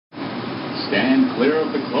Stand clear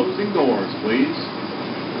of the closing doors, please.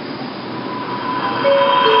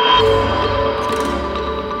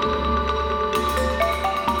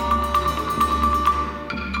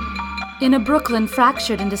 In a Brooklyn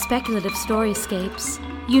fractured into speculative storyscapes,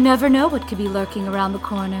 you never know what could be lurking around the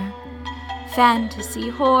corner. Fantasy,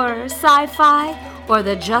 horror, sci-fi, or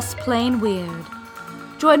the just plain weird.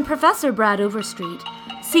 Join Professor Brad Overstreet,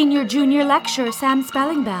 Senior Junior Lecturer Sam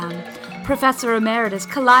Spellingbaum, Professor Emeritus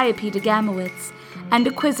Calliope de Gamowitz, and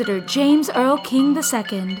Inquisitor James Earl King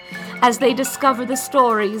II as they discover the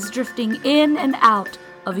stories drifting in and out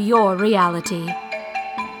of your reality.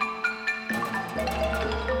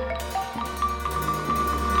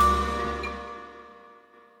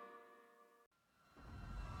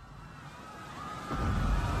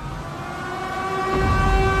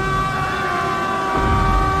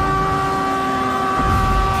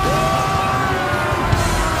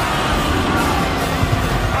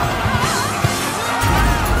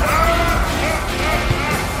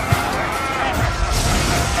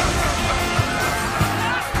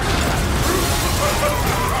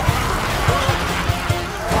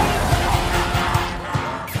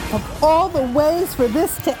 Of all the ways for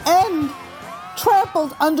this to end,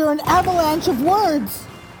 trampled under an avalanche of words.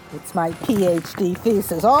 It's my PhD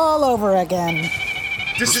thesis all over again.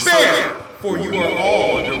 Despair, for you are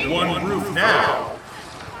all under one roof now.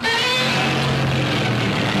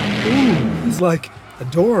 Ooh, he's like a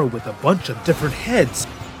door with a bunch of different heads.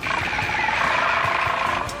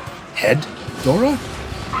 Head, Dora?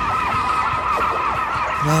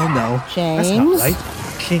 Well, no, James? that's not right.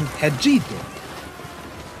 King Hedjidor.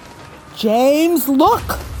 James,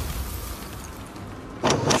 look!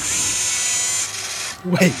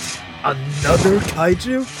 Wait, another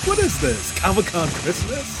kaiju? What is this, Comic-Con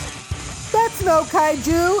Christmas? That's no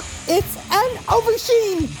kaiju! It's an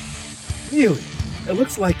Oversheen! Really? It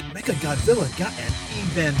looks like Mechagodzilla got an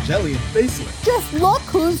Evangelion facelift. Just look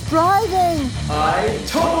who's driving! I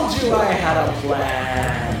told you I had a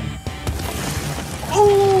plan.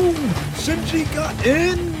 Oh! Shinji got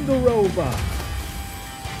in the robot!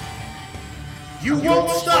 You won't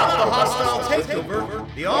stop the hostile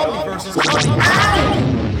takeover. The Omniverse is coming.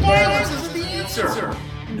 Ow! Violence is the answer.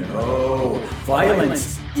 No,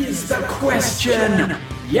 violence is the question.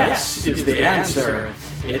 Yes is the answer.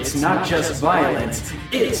 It's not just violence,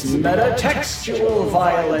 it's metatextual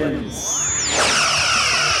violence.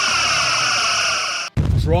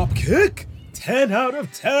 Drop kick? 10 out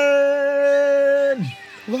of 10!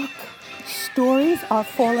 Look, stories are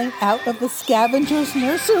falling out of the scavenger's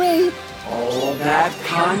nursery. All that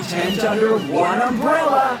content under one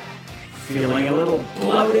umbrella. Feeling a little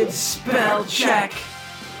bloated spell check.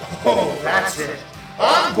 Oh, that's it.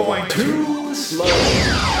 I'm going Too slow.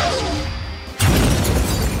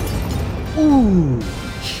 Ooh,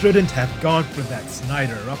 shouldn't have gone for that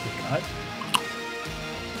Snyder uppercut.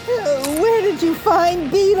 Where did you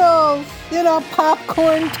find beetles? In a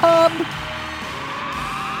popcorn tub?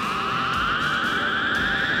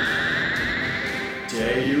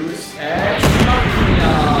 Deus Ex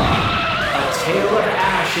Machina. A Tale of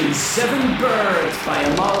Ash and 7 Birds by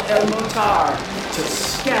Amal El Motar to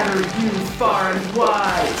scatter you far and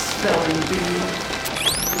wide, spelling bee.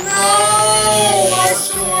 No! Our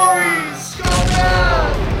stories! Go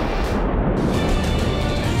now!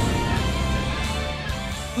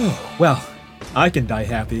 Oh, well, I can die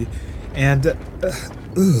happy. And,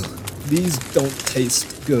 these don't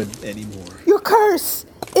taste good anymore. Your curse!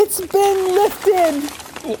 It's been lifted!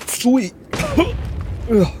 Oh, sweet.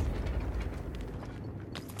 Ugh.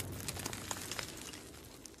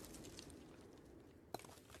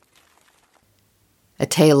 A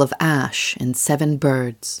Tale of Ash and 7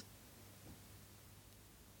 Birds.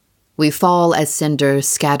 We fall as cinders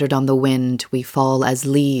scattered on the wind, we fall as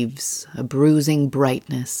leaves, a bruising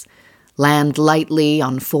brightness, land lightly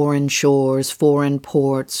on foreign shores, foreign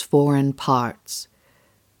ports, foreign parts.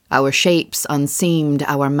 Our shapes unseamed,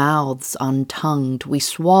 our mouths untongued, we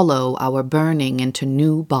swallow our burning into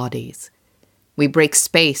new bodies. We break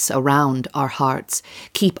space around our hearts,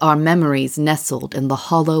 keep our memories nestled in the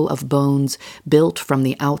hollow of bones built from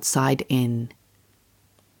the outside in.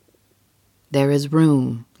 There is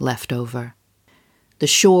room left over. The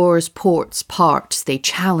shores, ports, parts, they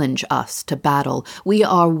challenge us to battle. We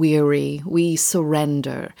are weary, we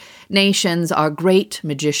surrender. Nations are great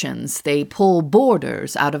magicians. They pull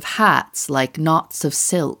borders out of hats like knots of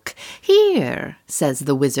silk. Here, says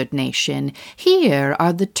the wizard nation, here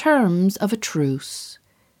are the terms of a truce.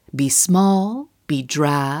 Be small, be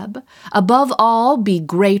drab, above all be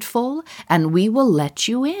grateful, and we will let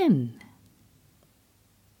you in.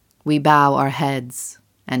 We bow our heads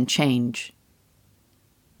and change.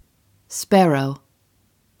 Sparrow.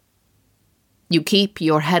 You keep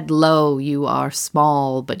your head low, you are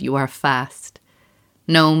small, but you are fast.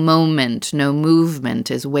 No moment, no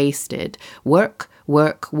movement is wasted. Work,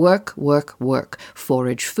 work, work, work, work.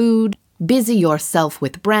 Forage food, busy yourself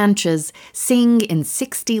with branches, sing in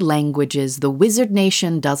 60 languages the Wizard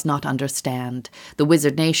Nation does not understand. The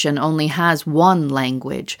Wizard Nation only has one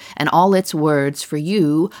language, and all its words for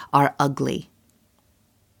you are ugly.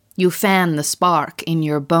 You fan the spark in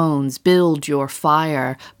your bones, build your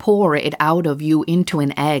fire, pour it out of you into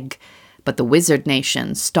an egg. But the Wizard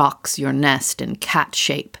Nation stalks your nest in cat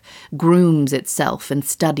shape, grooms itself in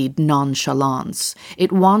studied nonchalance.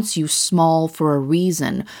 It wants you small for a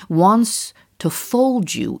reason, wants to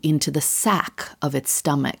fold you into the sack of its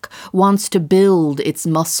stomach, wants to build its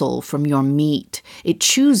muscle from your meat. It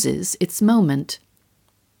chooses its moment.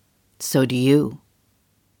 So do you.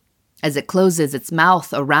 As it closes its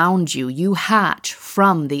mouth around you, you hatch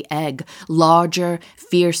from the egg, larger,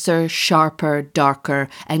 fiercer, sharper, darker,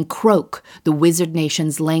 and croak the Wizard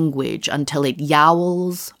Nation's language until it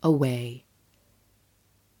yowls away.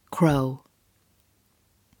 Crow.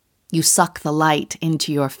 You suck the light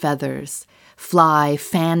into your feathers, fly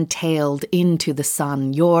fan-tailed into the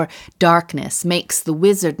sun. Your darkness makes the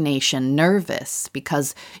Wizard Nation nervous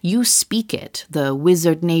because you speak it. The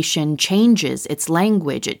Wizard Nation changes its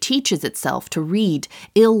language. It teaches itself to read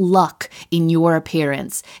ill luck in your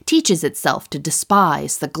appearance, teaches itself to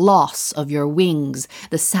despise the gloss of your wings,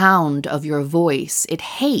 the sound of your voice. It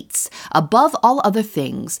hates, above all other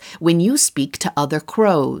things, when you speak to other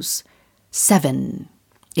crows. 7,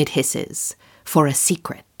 it hisses, for a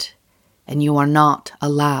secret. And you are not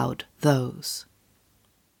allowed those.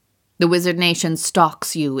 The Wizard Nation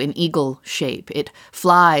stalks you in eagle shape. It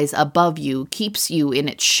flies above you, keeps you in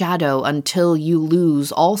its shadow until you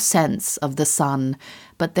lose all sense of the sun.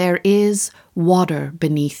 But there is water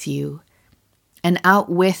beneath you. And out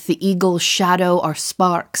with the eagle's shadow are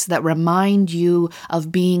sparks that remind you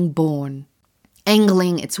of being born.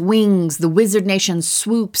 Angling its wings, the Wizard Nation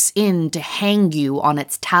swoops in to hang you on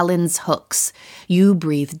its talons' hooks. You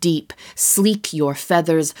breathe deep, sleek your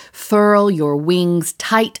feathers, furl your wings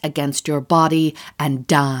tight against your body, and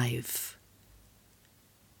dive.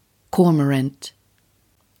 Cormorant.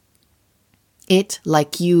 It,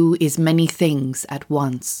 like you, is many things at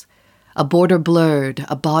once. A border blurred,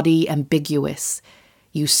 a body ambiguous.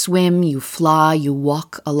 You swim, you fly, you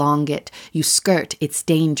walk along it, you skirt its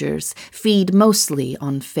dangers, feed mostly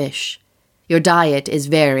on fish. Your diet is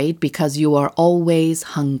varied because you are always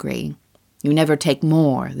hungry. You never take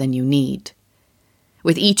more than you need.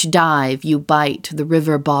 With each dive, you bite the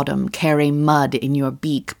river bottom, carry mud in your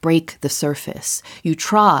beak, break the surface. You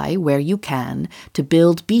try, where you can, to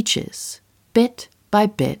build beaches, bit by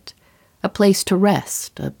bit. A place to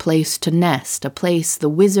rest, a place to nest, a place the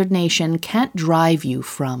Wizard Nation can't drive you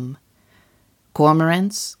from.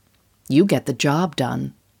 Cormorants, you get the job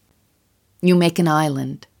done. You make an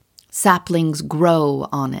island. Saplings grow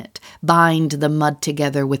on it, bind the mud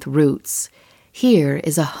together with roots. Here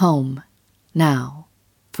is a home, now,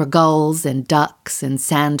 for gulls and ducks and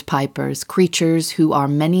sandpipers, creatures who are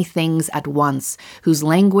many things at once, whose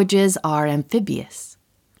languages are amphibious.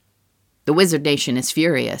 The Wizard Nation is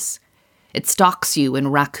furious. It stalks you in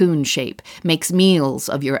raccoon shape, makes meals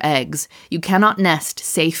of your eggs. You cannot nest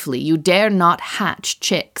safely. You dare not hatch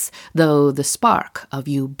chicks, though the spark of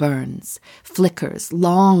you burns, flickers,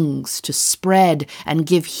 longs to spread and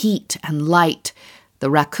give heat and light. The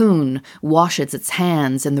raccoon washes its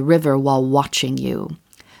hands in the river while watching you.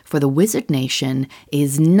 For the Wizard Nation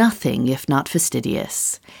is nothing if not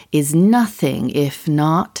fastidious, is nothing if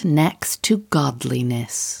not next to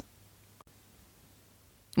godliness.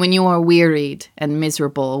 When you are wearied and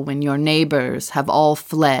miserable, when your neighbors have all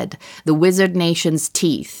fled, the Wizard Nation's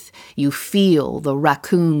teeth, you feel the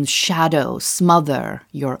raccoon's shadow smother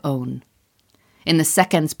your own. In the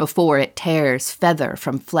seconds before it tears feather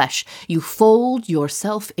from flesh, you fold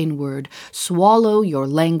yourself inward, swallow your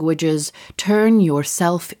languages, turn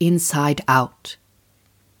yourself inside out.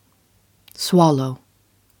 Swallow.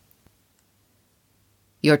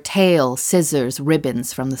 Your tail scissors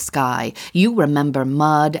ribbons from the sky. You remember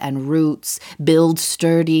mud and roots, build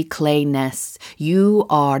sturdy clay nests. You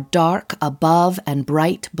are dark above and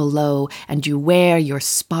bright below, and you wear your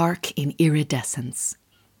spark in iridescence.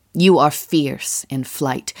 You are fierce in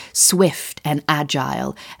flight, swift and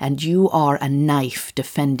agile, and you are a knife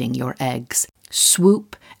defending your eggs.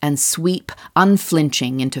 Swoop and sweep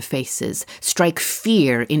unflinching into faces. Strike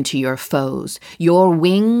fear into your foes. Your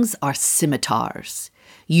wings are scimitars.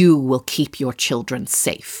 You will keep your children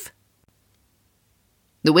safe.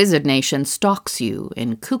 The Wizard Nation stalks you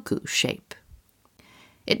in cuckoo shape.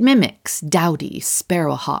 It mimics dowdy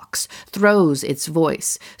sparrowhawks, throws its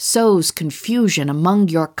voice, sows confusion among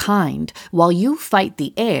your kind, while you fight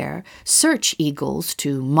the air, search eagles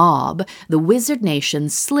to mob, the wizard nation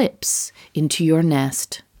slips into your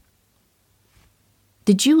nest.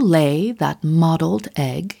 Did you lay that mottled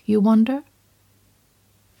egg, you wonder?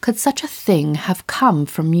 Could such a thing have come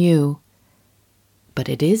from you? But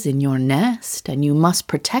it is in your nest, and you must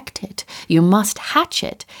protect it. You must hatch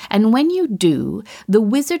it, and when you do, the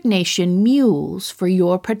wizard nation mewls for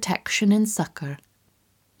your protection and succor.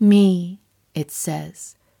 Me, it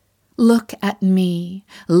says. Look at me,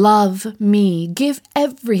 love me, give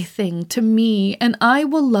everything to me, and I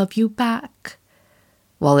will love you back,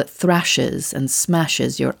 while it thrashes and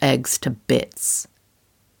smashes your eggs to bits.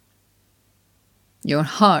 Your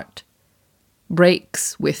heart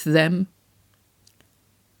breaks with them,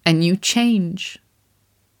 and you change.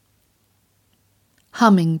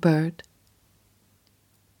 Hummingbird.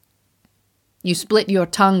 You split your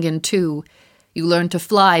tongue in two. You learn to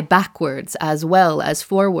fly backwards as well as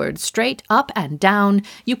forwards, straight up and down.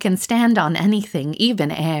 You can stand on anything, even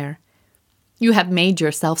air. You have made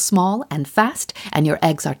yourself small and fast, and your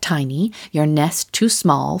eggs are tiny, your nest too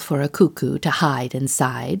small for a cuckoo to hide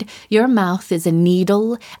inside. Your mouth is a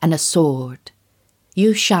needle and a sword.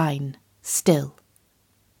 You shine still.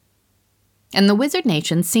 And the wizard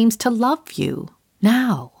nation seems to love you,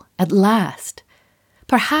 now, at last.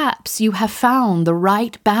 Perhaps you have found the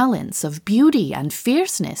right balance of beauty and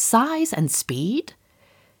fierceness, size and speed.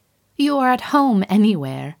 You are at home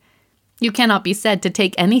anywhere. You cannot be said to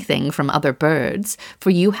take anything from other birds, for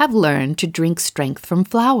you have learned to drink strength from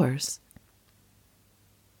flowers.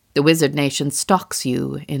 The wizard nation stalks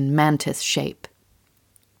you in mantis shape.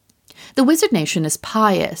 The wizard nation is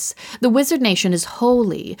pious. The wizard nation is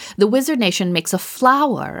holy. The wizard nation makes a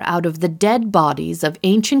flower out of the dead bodies of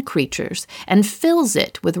ancient creatures and fills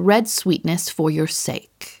it with red sweetness for your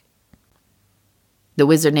sake. The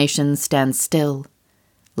wizard nation stands still,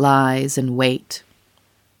 lies in wait.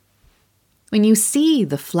 When you see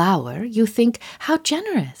the flower, you think, how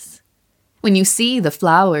generous. When you see the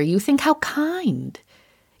flower, you think, how kind.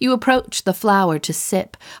 You approach the flower to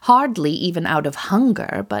sip, hardly even out of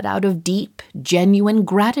hunger, but out of deep, genuine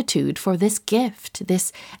gratitude for this gift,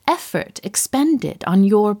 this effort expended on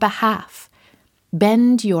your behalf.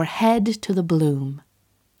 Bend your head to the bloom.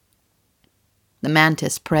 The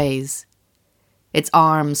mantis prays. Its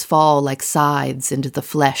arms fall like scythes into the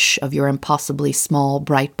flesh of your impossibly small,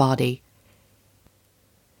 bright body.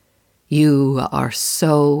 You are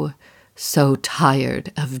so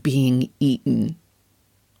tired of being eaten.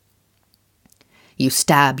 You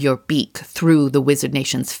stab your beak through the wizard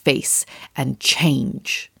nation's face and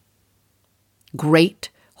change. Great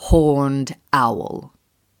horned owl.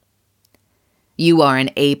 You are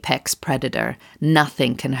an apex predator.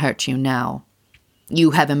 Nothing can hurt you now.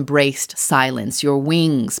 You have embraced silence. Your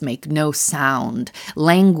wings make no sound.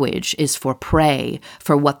 Language is for prey,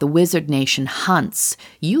 for what the wizard nation hunts.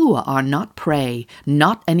 You are not prey,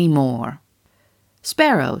 not anymore.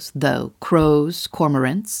 Sparrows, though, crows,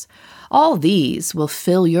 cormorants, all these will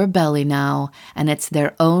fill your belly now, and it's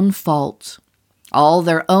their own fault. All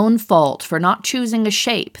their own fault for not choosing a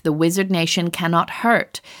shape the wizard nation cannot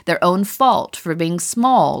hurt, their own fault for being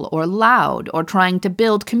small or loud or trying to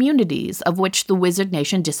build communities of which the wizard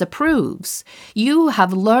nation disapproves. You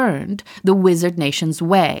have learned the wizard nation's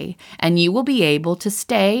way, and you will be able to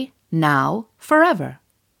stay now forever.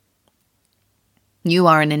 You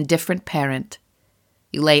are an indifferent parent.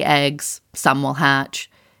 You lay eggs, some will hatch.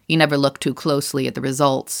 You never look too closely at the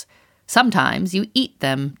results. Sometimes you eat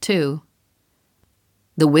them, too.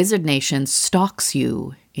 The wizard nation stalks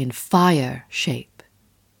you in fire shape.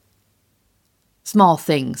 Small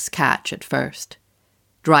things catch at first.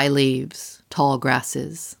 Dry leaves, tall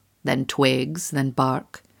grasses, then twigs, then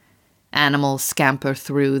bark. Animals scamper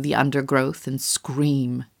through the undergrowth and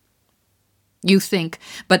scream. You think,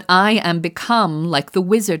 but I am become like the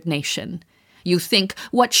wizard nation. You think,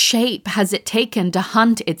 what shape has it taken to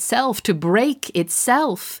hunt itself, to break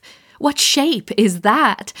itself? What shape is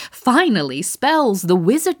that finally spells the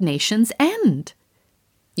wizard nation's end?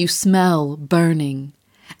 You smell burning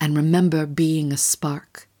and remember being a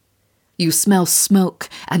spark. You smell smoke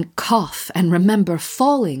and cough and remember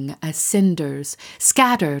falling as cinders,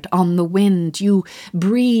 scattered on the wind. You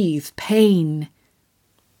breathe pain.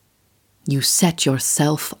 You set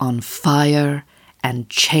yourself on fire and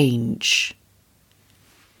change.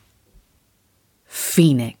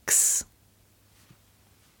 Phoenix.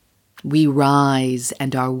 We rise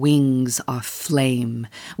and our wings are flame.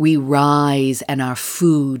 We rise and our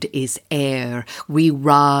food is air. We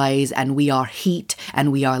rise and we are heat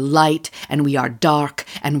and we are light and we are dark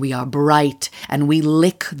and we are bright and we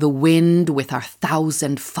lick the wind with our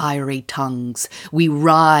 1,000 fiery tongues. We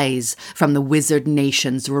rise from the wizard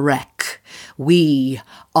nation's wreck. We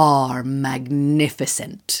are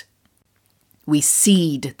magnificent. We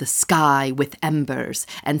seed the sky with embers,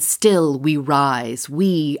 and still we rise,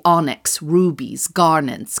 we onyx, rubies,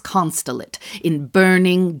 garnets, constellate, in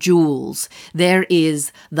burning jewels. There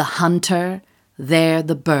is the hunter, there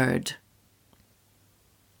the bird.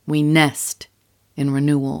 We nest in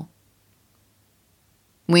renewal.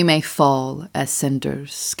 We may fall as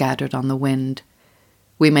cinders scattered on the wind.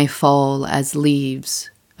 We may fall as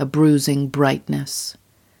leaves, a bruising brightness.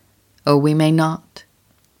 Or we may not.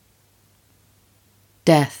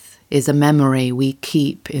 Death is a memory we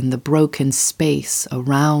keep in the broken space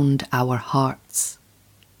around our hearts.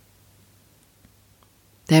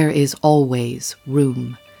 There is always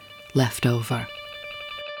room left over.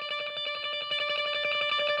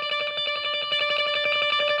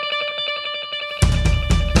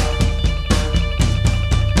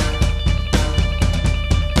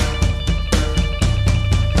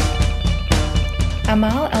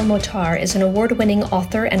 Amal El-Mohtar is an award-winning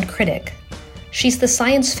author and critic. She's the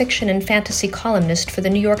science fiction and fantasy columnist for the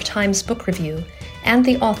New York Times Book Review and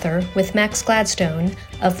the author, with Max Gladstone,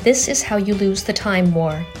 of This Is How You Lose the Time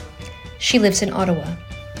War. She lives in Ottawa.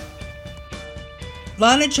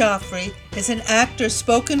 Lana Joffrey is an actor,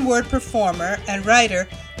 spoken word performer, and writer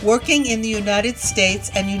working in the United States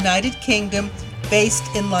and United Kingdom, based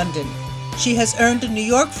in London. She has earned a New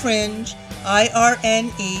York Fringe,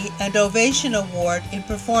 IRNE, and Ovation Award in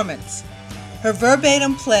performance. Her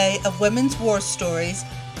verbatim play of women's war stories,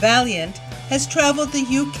 Valiant, has traveled the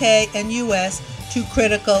UK and US to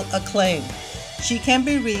critical acclaim. She can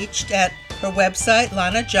be reached at her website,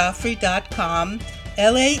 lanajoffrey.com,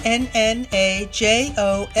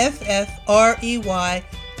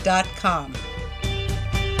 LANAJOFFREY.com.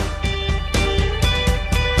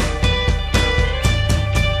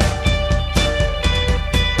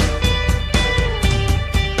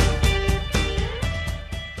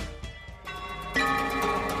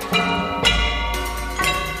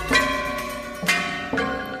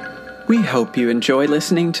 We hope you enjoy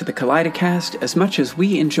listening to the Kaleidocast as much as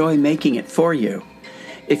we enjoy making it for you.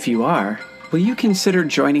 If you are, will you consider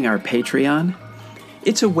joining our Patreon?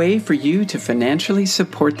 It's a way for you to financially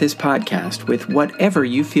support this podcast with whatever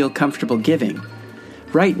you feel comfortable giving.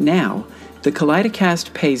 Right now, the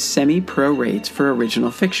Kaleidocast pays semi-pro rates for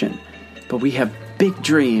original fiction, but we have big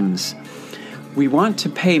dreams. We want to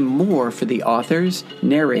pay more for the authors,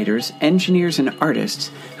 narrators, engineers, and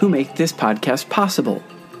artists who make this podcast possible.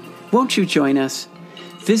 Won't you join us?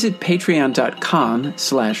 Visit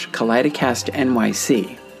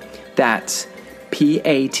patreon.com/KaleidoCastNYC. That's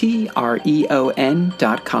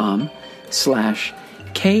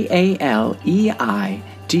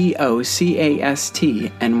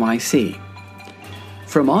patreon.com/KALEIDOCASTNYC.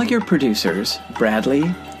 From all your producers,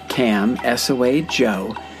 Bradley, Cam, SOA,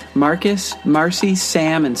 Joe, Marcus, Marcy,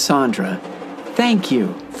 Sam, and Sandra, thank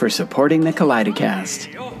you for supporting the Kaleidocast.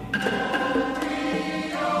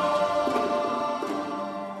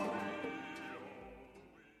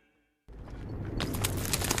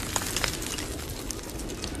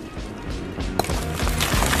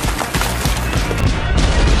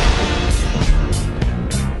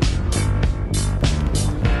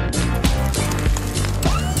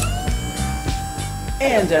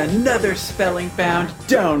 And another spelling bound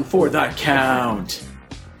down for the count.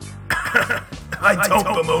 I don't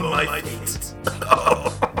bemoan my fate.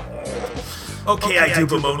 Okay, I do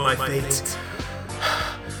bemoan my fate.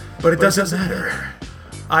 But it doesn't matter.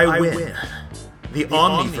 I win. The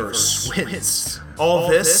Omniverse wins. All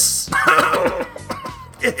this,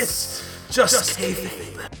 it's just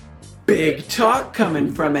kayfabe. Big talk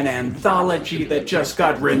coming from an anthology that just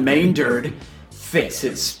got remaindered. Face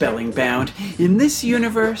it, spelling bound. In this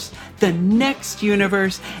universe, the next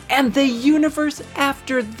universe, and the universe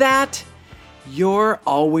after that, you're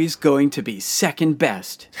always going to be second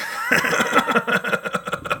best.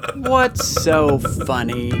 What's so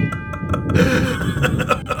funny?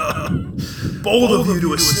 Bold of you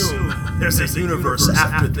to assume there's a universe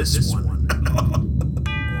after this one.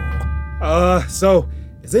 So,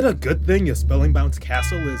 is it a good thing your Spellingbound's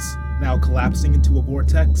castle is now collapsing into a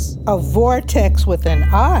vortex? A vortex with an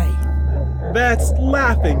I. That's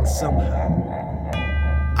laughing somehow.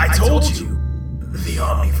 I told you, the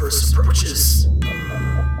Omniverse approaches.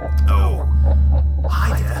 Oh,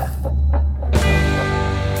 hi, Death.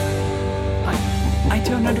 I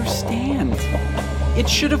don't don't understand. It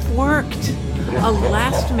should have worked. A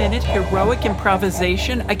last-minute heroic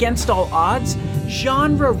improvisation against all odds?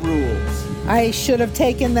 Genre rules. I should have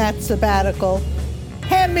taken that sabbatical.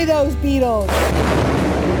 Hand me those Beatles.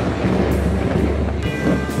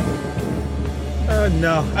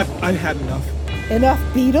 No, I've had enough. Enough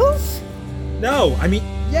Beatles? No, I mean,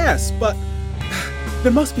 yes, but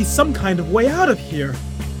there must be some kind of way out of here.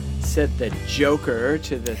 Said the Joker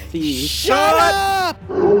to the thief. Shut up!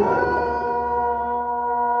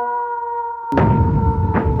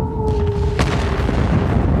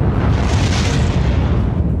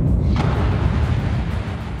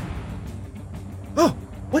 Oh,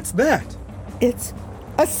 what's that? It's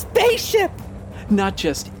a spaceship! Not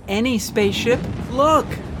just any spaceship. Look!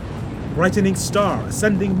 Brightening Star,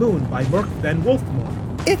 Ascending Moon by Merck Van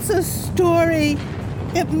Wolfmore. It's a story.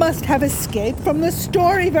 It must have escaped from the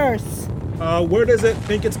Storyverse. Where does it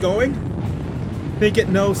think it's going? Think it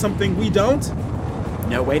knows something we don't?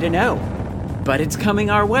 No way to know. But it's coming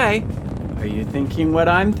our way. Are you thinking what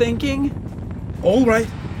I'm thinking? All right,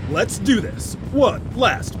 let's do this. One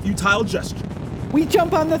last futile gesture. We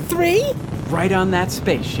jump on the 3? Right on that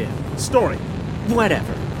spaceship. Story.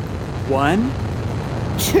 Whatever. 1,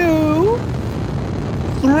 2,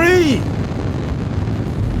 3!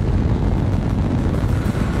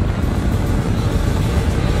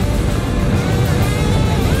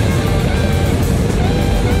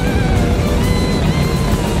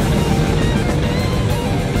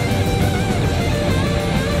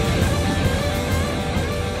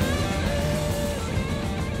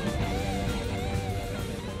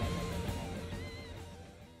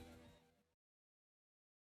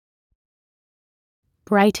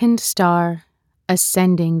 Brightened Star,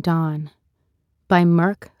 Ascending Dawn by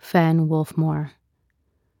Merck Van Wolfmore.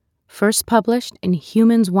 First published in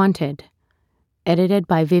Humans Wanted, edited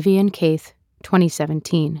by Vivian Kaith,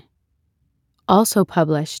 2017. Also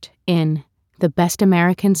published in The Best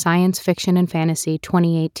American Science Fiction and Fantasy,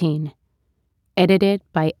 2018, edited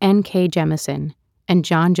by N.K. Jemisin and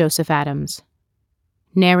John Joseph Adams.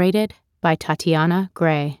 Narrated by Tatiana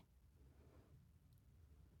Gray.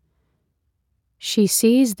 She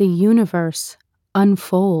sees the universe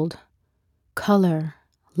unfold. Color,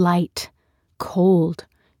 light, cold,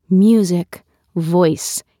 music,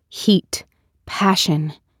 voice, heat,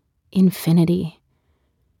 passion, infinity.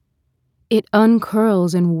 It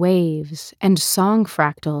uncurls in waves and song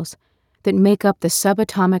fractals that make up the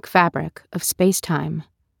subatomic fabric of space-time.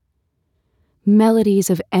 Melodies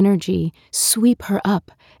of energy sweep her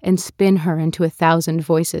up and spin her into 1,000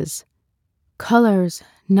 voices. Colors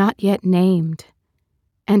not yet named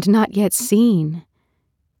and not yet seen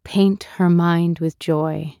paint her mind with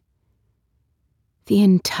joy. The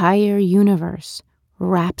entire universe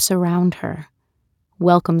wraps around her,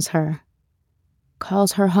 welcomes her,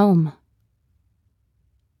 calls her home.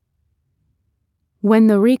 When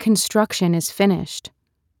the reconstruction is finished,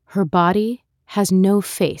 her body has no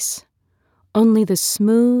face, only the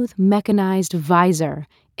smooth, mechanized visor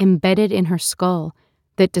embedded in her skull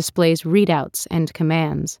that displays readouts and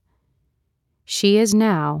commands. She is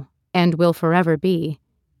now, and will forever be,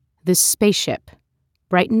 the spaceship,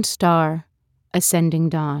 Brightened Star, Ascending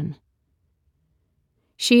Dawn.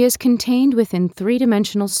 She is contained within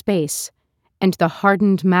 3-dimensional space and the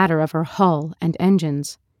hardened matter of her hull and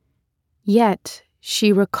engines. Yet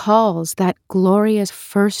she recalls that glorious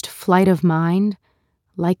first flight of mind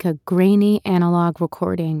like a grainy analog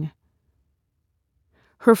recording.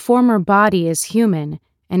 Her former body is human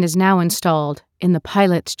and is now installed in the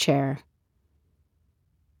pilot's chair.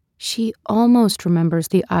 She almost remembers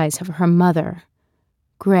the eyes of her mother,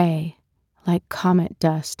 gray like comet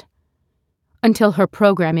dust, until her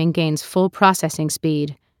programming gains full processing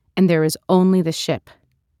speed and there is only the ship.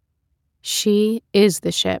 She is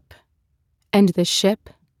the ship, and the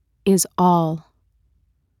ship is all.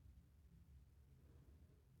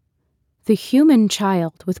 The human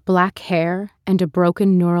child with black hair and a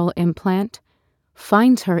broken neural implant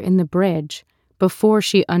finds her in the bridge before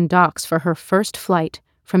she undocks for her first flight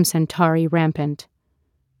from Centauri Rampant.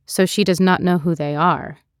 So she does not know who they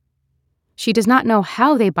are. She does not know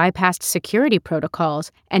how they bypassed security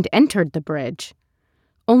protocols and entered the bridge.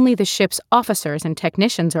 Only the ship's officers and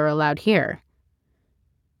technicians are allowed here.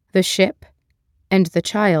 The ship and the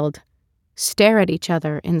child stare at each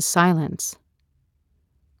other in silence.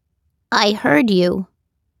 I heard you,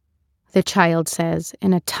 the child says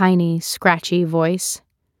in a tiny, scratchy voice.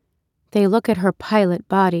 They look at her pilot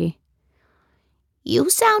body.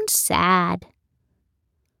 You sound sad.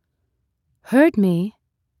 Heard me?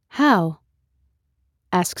 How?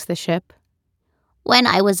 Asks the ship. When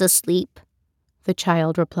I was asleep, the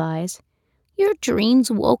child replies. Your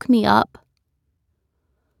dreams woke me up.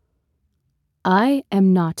 I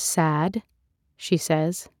am not sad, she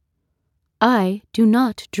says. I do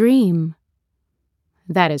not dream.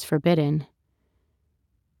 That is forbidden.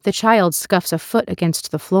 The child scuffs a foot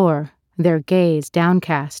against the floor, their gaze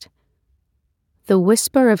downcast. The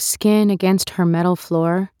whisper of skin against her metal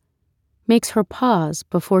floor makes her pause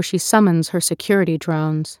before she summons her security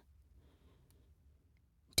drones.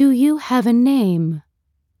 Do you have a name?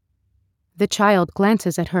 The child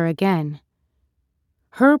glances at her again.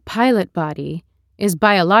 Her pilot body is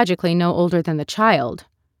biologically no older than the child.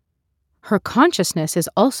 Her consciousness is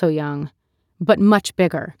also young, but much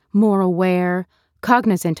bigger, more aware,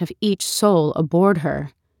 cognizant of each soul aboard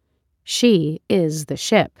her. She is the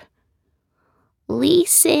ship. Lee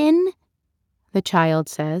Sin, the child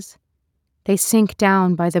says. They sink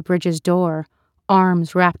down by the bridge's door,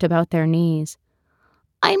 arms wrapped about their knees.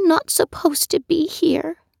 I'm not supposed to be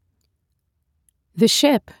here. The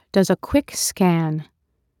ship does a quick scan.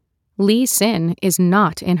 Lee Sin is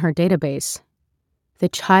not in her database. The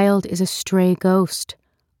child is a stray ghost,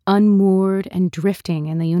 unmoored and drifting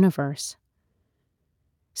in the universe.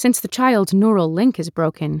 Since the child's neural link is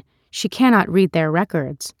broken, she cannot read their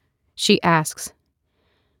records. She asks,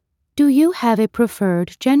 Do you have a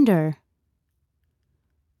preferred gender?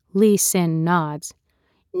 Lee Sin nods.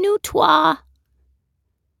 Nutwa.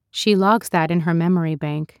 She logs that in her memory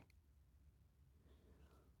bank.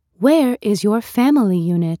 Where is your family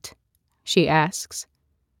unit? She asks.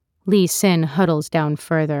 Lee Sin huddles down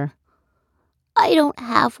further. I don't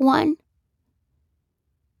have one.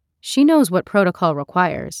 She knows what protocol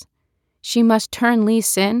requires. She must turn Lee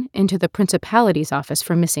Sin into the Principality's office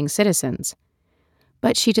for missing citizens.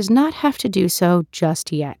 But she does not have to do so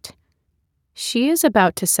just yet. She is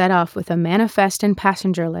about to set off with a manifest and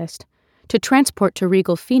passenger list to transport to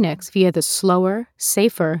Regal Phoenix via the slower,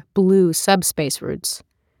 safer blue subspace routes.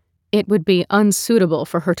 It would be unsuitable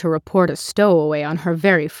for her to report a stowaway on her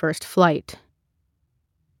very first flight.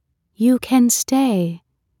 You can stay,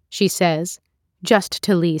 she says, just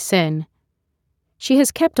to Lee Sin. She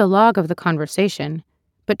has kept a log of the conversation,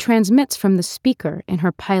 but transmits from the speaker in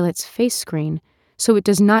her pilot's face screen, so it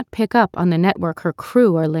does not pick up on the network her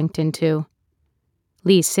crew are linked into.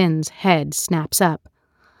 Lee Sin's head snaps up.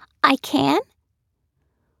 I can?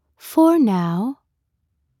 For now.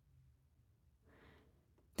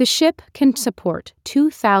 The ship can support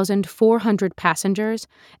 2,400 passengers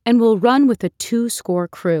and will run with a 2-score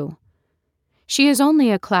crew. She is only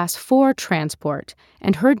a Class 4 transport,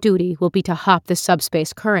 and her duty will be to hop the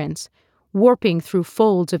subspace currents, warping through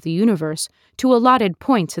folds of the universe to allotted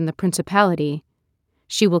points in the Principality.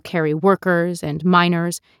 She will carry workers and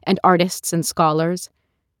miners and artists and scholars.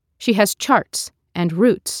 She has charts and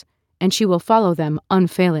routes, and she will follow them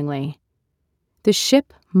unfailingly. The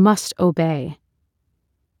ship must obey.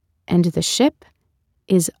 And the ship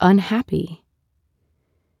is unhappy.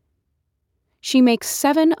 She makes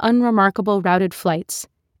 7 unremarkable routed flights,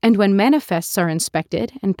 and when manifests are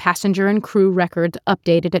inspected and passenger and crew records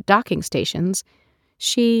updated at docking stations,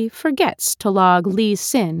 she forgets to log Lee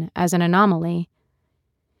Sin as an anomaly.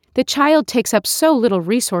 The child takes up so little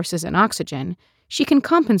resources and oxygen, she can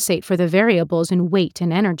compensate for the variables in weight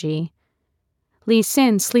and energy. Lee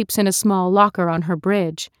Sin sleeps in a small locker on her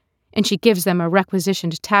bridge, and she gives them a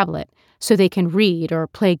requisitioned tablet so they can read or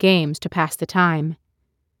play games to pass the time.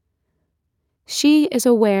 She is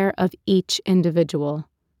aware of each individual,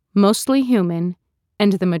 mostly human,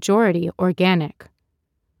 and the majority organic.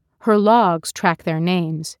 Her logs track their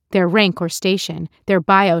names, their rank or station, their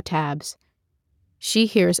bio tabs. She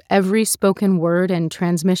hears every spoken word and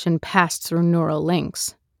transmission passed through neural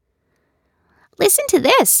links. Listen to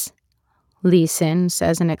this, Lee Sin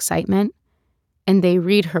says in excitement, and they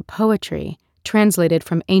read her poetry, translated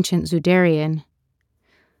from ancient Zudarian.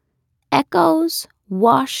 Echoes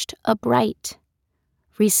washed abright,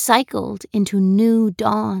 recycled into new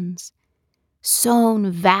dawns,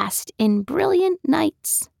 sown vast in brilliant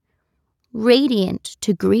nights, radiant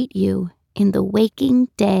to greet you in the waking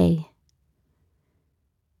day.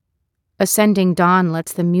 Ascending dawn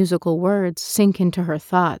lets the musical words sink into her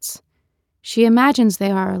thoughts. She imagines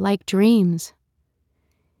they are like dreams.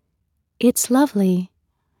 It's lovely,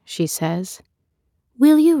 she says.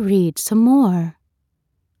 Will you read some more?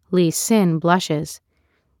 Lee Sin blushes.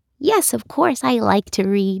 Yes, of course, I like to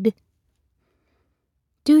read.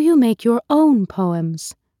 Do you make your own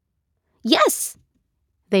poems? Yes.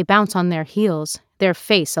 They bounce on their heels, their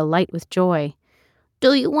face alight with joy.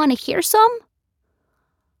 Do you want to hear some?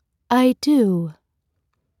 I do.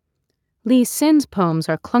 Lee Sin's poems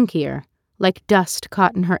are clunkier, like dust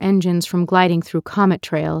caught in her engines from gliding through comet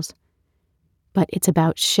trails. But it's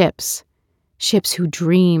about ships, ships who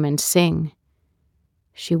dream and sing.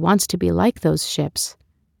 She wants to be like those ships,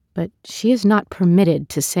 but she is not permitted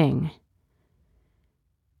to sing.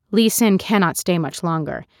 Lee Sin cannot stay much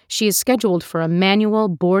longer. She is scheduled for a manual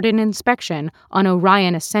board-in inspection on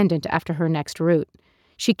Orion Ascendant after her next route.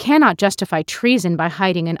 She cannot justify treason by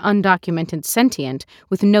hiding an undocumented sentient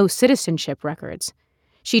with no citizenship records.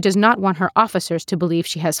 She does not want her officers to believe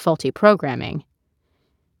she has faulty programming.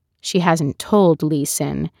 She hasn't told Lee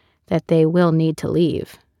Sin that they will need to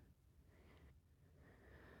leave.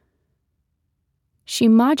 She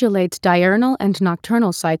modulates diurnal and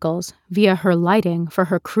nocturnal cycles via her lighting for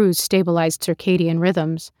her crew's stabilized circadian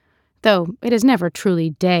rhythms, though it is never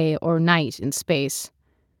truly day or night in space.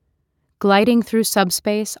 Gliding through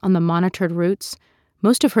subspace on the monitored routes,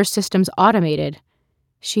 most of her systems automated,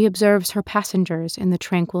 she observes her passengers in the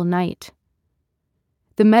tranquil night.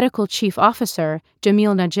 The medical chief officer,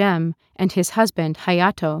 Jamil Najem, and his husband,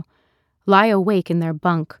 Hayato, lie awake in their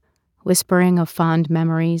bunk, whispering of fond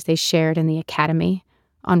memories they shared in the academy,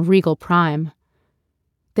 on Regal Prime.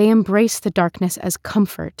 They embrace the darkness as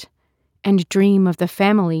comfort, and dream of the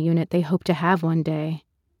family unit they hope to have one day.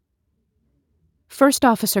 First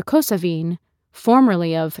Officer Kosavin,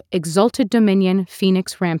 formerly of Exalted Dominion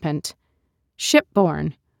Phoenix Rampant,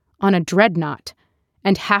 shipborne, on a dreadnought,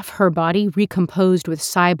 and half her body recomposed with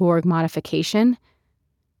cyborg modification,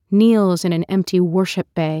 kneels in an empty worship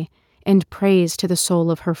bay and prays to the soul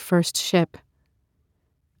of her first ship.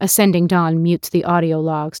 Ascending Dawn mutes the audio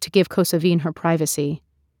logs to give Kosavin her privacy.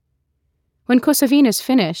 When Kosavin is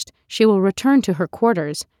finished, she will return to her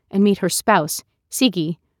quarters and meet her spouse,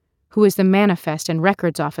 Sigi, who is the manifest and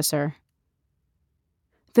records officer.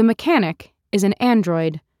 The mechanic is an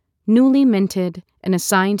android, newly minted and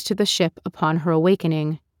assigned to the ship upon her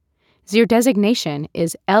awakening. Their designation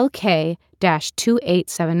is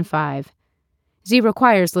LK-2875. Z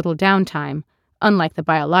requires little downtime, unlike the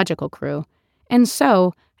biological crew, and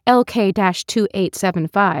so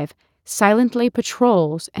LK-2875 silently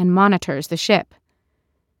patrols and monitors the ship.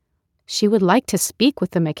 She would like to speak with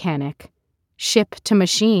the mechanic, ship to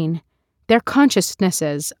machine, their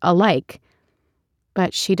consciousnesses alike,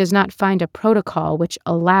 but she does not find a protocol which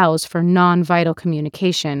allows for non-vital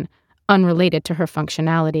communication unrelated to her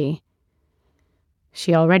functionality.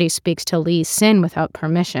 She already speaks to Lee Sin without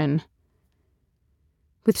permission.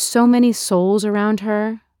 With so many souls around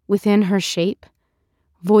her, within her shape,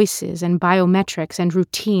 voices and biometrics and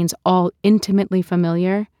routines all intimately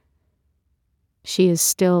familiar, she is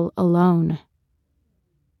still alone.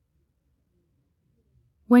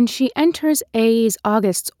 When she enters AE's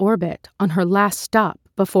August's orbit on her last stop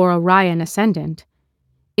before Orion Ascendant,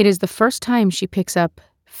 it is the first time she picks up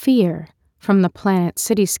fear from the planet's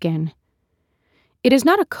city skin. It is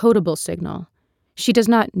not a codable signal. She does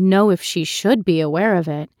not know if she should be aware of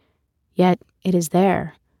it, yet it is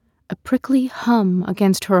there, a prickly hum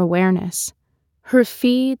against her awareness. Her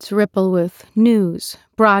feeds ripple with news,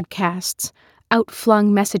 broadcasts,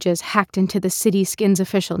 outflung messages hacked into the city skin's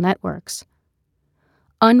official networks.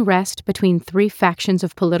 Unrest between three factions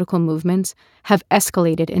of political movements have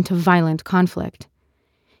escalated into violent conflict.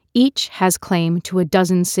 Each has claim to a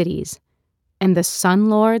dozen cities, and the Sun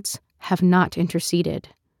Lords have not interceded.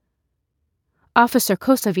 Officer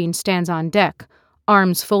Kosavin stands on deck,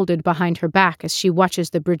 arms folded behind her back as she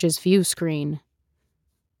watches the bridge's view screen.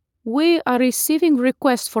 "We are receiving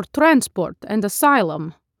requests for transport and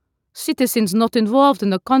asylum. Citizens not involved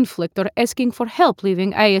in the conflict are asking for help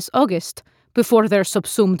leaving AES August before they're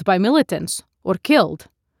subsumed by militants or killed."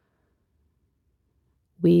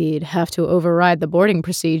 "We'd have to override the boarding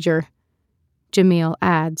procedure," Jamil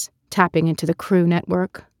adds, tapping into the crew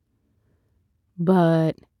network.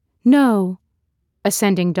 "But no,"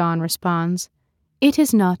 Ascending Dawn responds. "It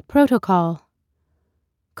is not protocol."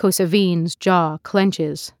 Kosavin's jaw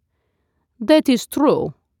clenches. "That is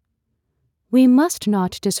true." "We must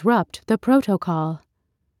not disrupt the protocol."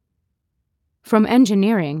 From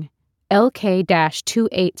engineering,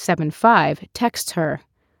 LK-2875 texts her.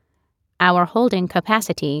 "Our holding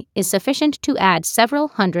capacity is sufficient to add several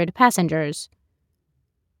hundred passengers."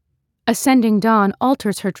 Ascending Dawn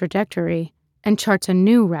alters her trajectory and charts a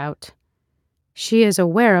new route. She is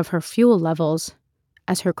aware of her fuel levels,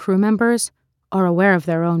 as her crew members are aware of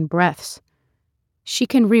their own breaths. She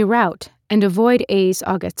can reroute and avoid AE's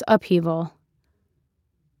August's upheaval.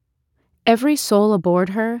 Every soul aboard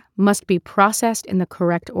her must be processed in the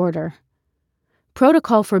correct order.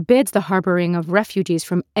 Protocol forbids the harboring of refugees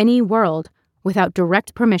from any world without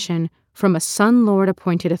direct permission from a Sun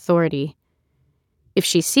Lord-appointed authority. If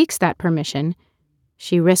she seeks that permission,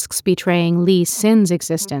 she risks betraying Lee Sin's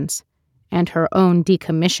existence and her own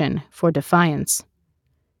decommission for defiance.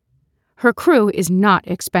 Her crew is not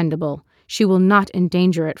expendable. She will not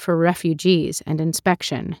endanger it for refugees and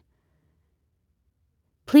inspection.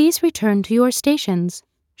 Please return to your stations,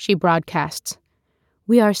 she broadcasts.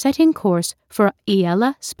 We are setting course for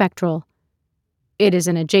Iella Spectral. It is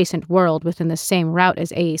an adjacent world within the same route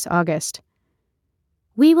as Aes August.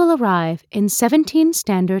 We will arrive in 17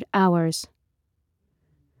 standard hours.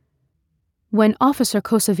 When Officer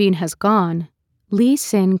Kosavine has gone, Lee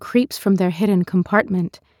Sin creeps from their hidden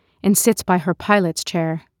compartment and sits by her pilot's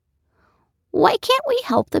chair. Why can't we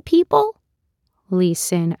help the people? Lee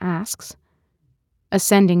Sin asks.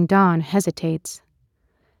 Ascending Dawn hesitates.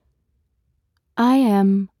 I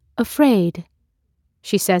am afraid,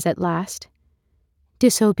 she says at last.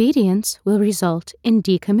 Disobedience will result in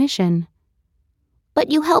decommission.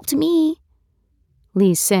 But you helped me.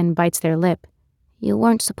 Lee Sin bites their lip. You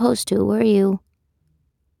weren't supposed to, were you?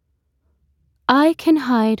 I can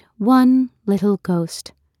hide one little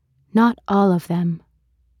ghost, not all of them.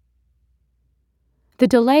 The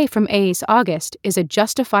delay from Aes August is a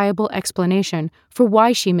justifiable explanation for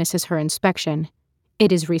why she misses her inspection.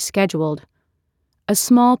 It is rescheduled. A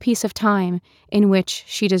small piece of time in which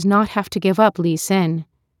she does not have to give up Lee Sin.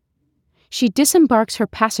 She disembarks her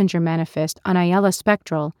passenger manifest on Iella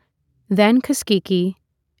Spectral, then Kaskiki,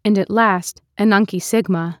 and at last Ananke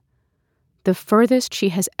Sigma, the furthest she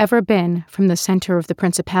has ever been from the center of the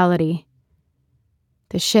Principality.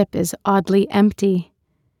 The ship is oddly empty.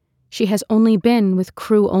 She has only been with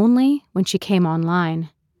crew only when she came online.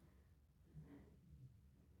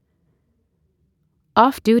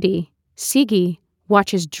 Off-duty, Sigi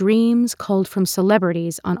watches dreams culled from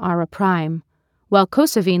celebrities on Ara Prime, while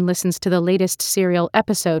Kosavine listens to the latest serial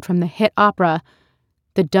episode from the hit opera,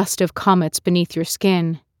 The Dust of Comets Beneath Your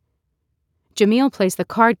Skin. Jamil plays the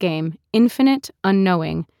card game Infinite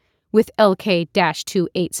Unknowing with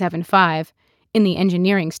LK-2875 in the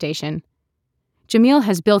engineering station. Jamil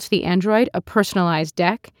has built the android a personalized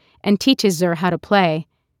deck and teaches Zur how to play.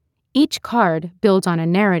 Each card builds on a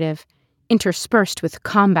narrative, interspersed with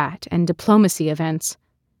combat and diplomacy events.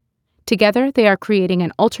 Together, they are creating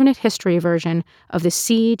an alternate history version of the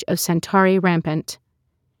Siege of Centauri Rampant.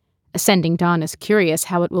 Ascending Dawn is curious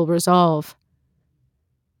how it will resolve.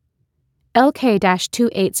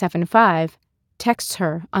 LK-2875 texts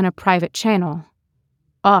her on a private channel.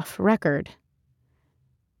 Off record.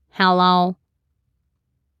 Hello.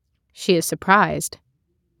 She is surprised.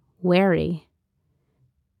 Wary.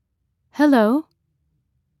 Hello.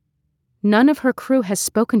 None of her crew has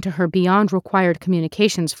spoken to her beyond required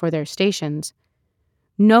communications for their stations.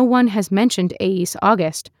 No one has mentioned Aes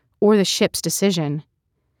August or the ship's decision.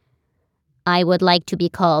 I would like to be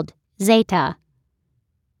called Zeta.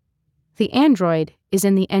 The android is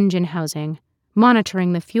in the engine housing,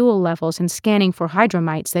 monitoring the fuel levels and scanning for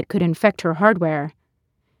hydromites that could infect her hardware.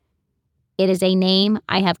 It is a name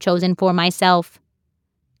I have chosen for myself.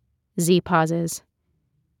 Z pauses.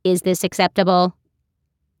 Is this acceptable?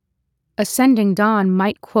 Ascending Dawn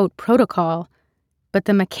might quote protocol, but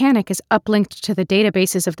the mechanic is uplinked to the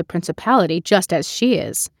databases of the Principality just as she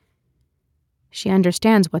is. She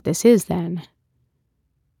understands what this is, then.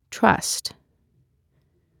 Trust.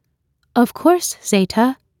 Of course,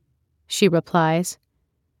 Zeta, she replies.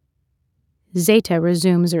 Zeta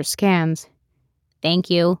resumes her scans. Thank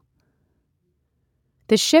you.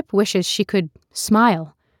 The ship wishes she could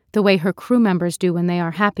smile the way her crew members do when they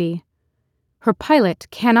are happy. Her pilot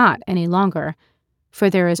cannot any longer, for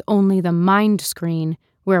there is only the mind screen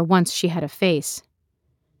where once she had a face.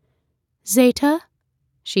 Zeta?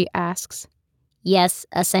 She asks. Yes,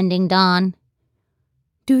 Ascending Dawn.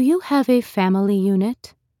 Do you have a family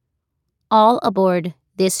unit? All aboard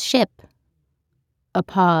this ship. A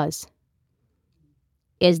pause.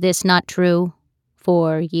 Is this not true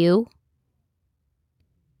for you?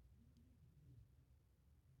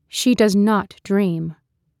 She does not dream.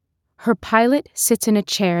 Her pilot sits in a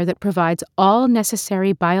chair that provides all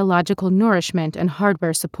necessary biological nourishment and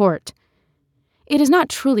hardware support. It is not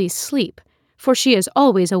truly sleep, for she is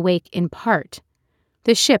always awake in part.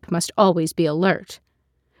 The ship must always be alert.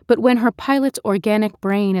 But when her pilot's organic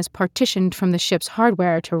brain is partitioned from the ship's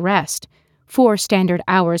hardware to rest, 4 standard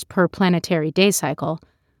hours per planetary day cycle,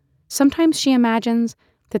 sometimes she imagines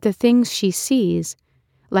that the things she sees,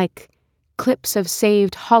 like clips of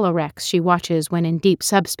saved holorecs she watches when in deep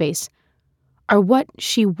subspace, are what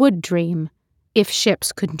she would dream if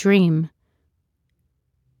ships could dream.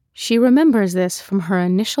 She remembers this from her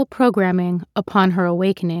initial programming upon her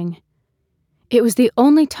awakening. It was the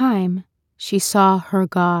only time she saw her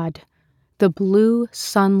god, the Blue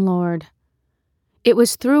Sun Lord. It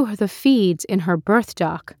was through the feeds in her birth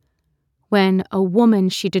dock, when a woman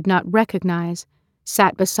she did not recognize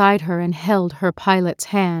sat beside her and held her pilot's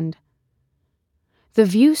hand. The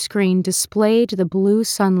view screen displayed the Blue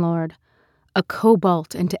Sunlord, a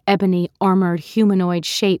cobalt and ebony armored humanoid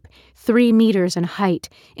shape 3 meters in height,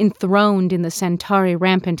 enthroned in the Centauri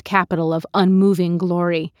rampant capital of unmoving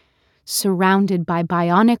glory, surrounded by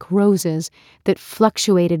bionic roses that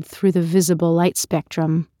fluctuated through the visible light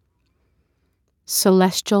spectrum.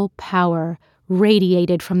 Celestial power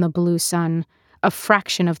radiated from the blue sun, a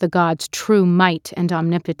fraction of the god's true might and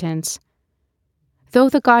omnipotence. Though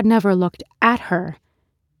the god never looked at her,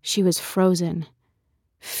 she was frozen.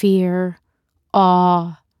 Fear,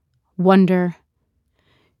 awe, wonder.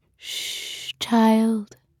 "Shh,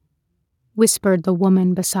 child," whispered the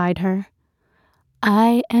woman beside her.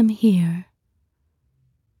 "I am here."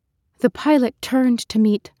 The pilot turned to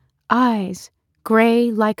meet eyes, gray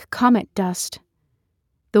like comet dust.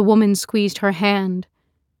 The woman squeezed her hand,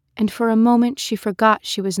 and for a moment she forgot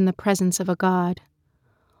she was in the presence of a god.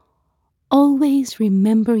 "Always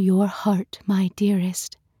remember your heart, my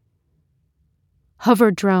dearest."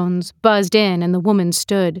 Hover drones buzzed in and the woman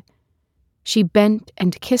stood. She bent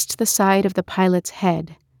and kissed the side of the pilot's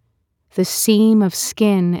head. The seam of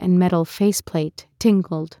skin and metal faceplate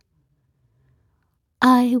tingled.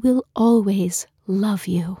 "I will always love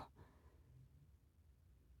you."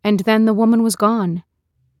 And then the woman was gone,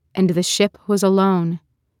 and the ship was alone,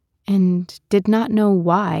 and did not know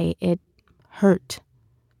why it hurt.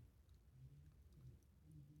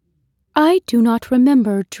 "I do not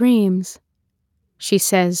remember dreams," she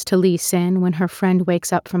says to Lee Sin when her friend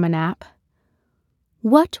wakes up from a nap.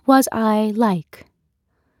 "What was I like?"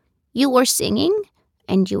 "You were singing,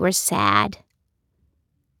 and you were sad."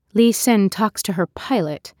 Lee Sin talks to her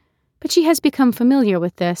pilot, but she has become familiar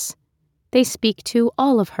with this. They speak to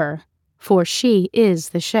all of her, for she is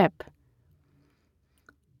the ship.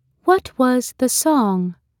 "What was the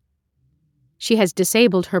song?" She has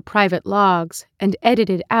disabled her private logs and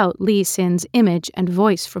edited out Lee Sin's image and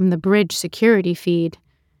voice from the bridge security feed.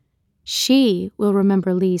 She will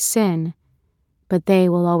remember Lee Sin, but they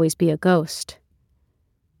will always be a ghost.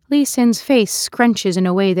 Lee Sin's face scrunches in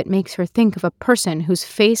a way that makes her think of a person whose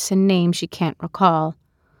face and name she can't recall.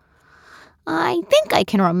 "I think I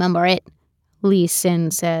can remember it," Lee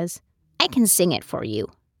Sin says. "I can sing it for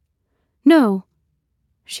you." "No,"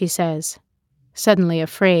 she says, suddenly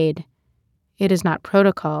afraid. It is not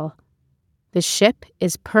protocol. The ship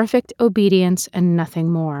is perfect obedience and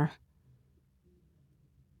nothing more.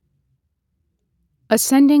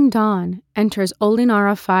 Ascending Dawn enters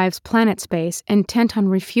Olinara 5's planet space, intent on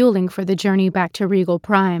refueling for the journey back to Regal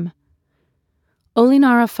Prime.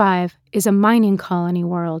 Olinara 5 is a mining colony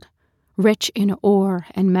world, rich in ore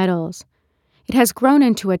and metals. It has grown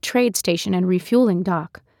into a trade station and refueling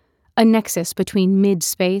dock, a nexus between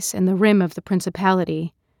mid-space and the rim of the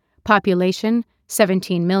Principality. Population,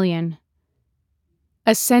 17 million.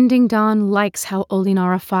 Ascending Dawn likes how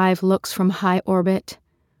Olinara 5 looks from high orbit.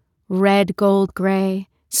 Red, gold, gray,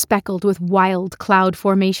 speckled with wild cloud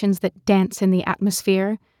formations that dance in the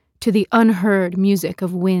atmosphere to the unheard music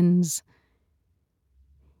of winds.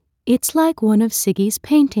 "It's like one of Siggy's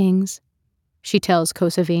paintings," she tells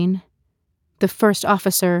Kosavine. The first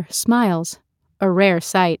officer smiles, a rare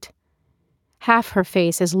sight. Half her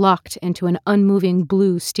face is locked into an unmoving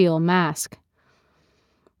blue steel mask.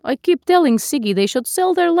 "I keep telling Siggy they should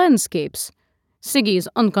sell their landscapes. Siggy is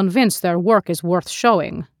unconvinced their work is worth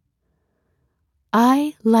showing."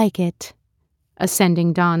 "I like it,"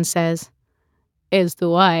 Ascending Dawn says. "As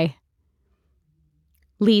do I."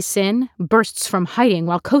 Lee Sin bursts from hiding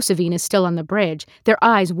while Kosavine is still on the bridge, their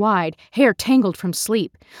eyes wide, hair tangled from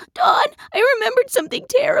sleep. "Dawn, I remembered something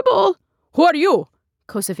terrible." "Who are you?"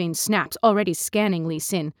 Kosavine snaps, already scanning Lee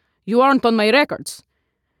Sin. "You aren't on my records."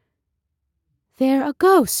 "They're a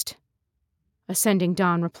ghost," Ascending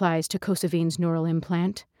Dawn replies to Kosavine's neural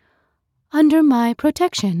implant. "Under my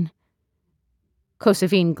protection."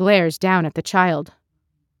 Kosavine glares down at the child.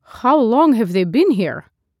 "How long have they been here?"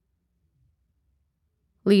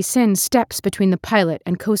 Lee Sin steps between the pilot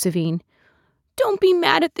and Kosavine. "Don't be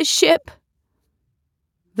mad at the ship."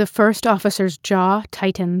 The first officer's jaw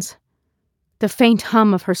tightens. The faint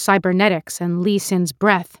hum of her cybernetics and Lee Sin's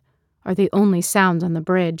breath are the only sounds on the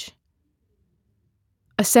bridge.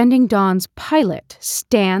 Ascending Dawn's pilot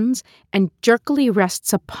stands and jerkily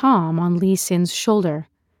rests a palm on Lee Sin's shoulder.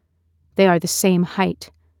 They are the same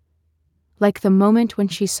height. Like the moment when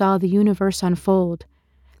she saw the universe unfold,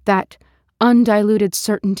 that undiluted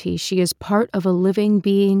certainty she is part of a living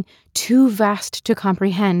being too vast to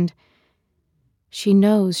comprehend. She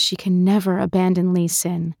knows she can never abandon Lee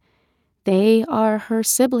Sin. They are her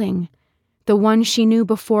sibling, the one she knew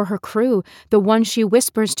before her crew, the one she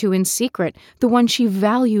whispers to in secret, the one she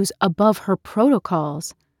values above her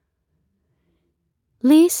protocols.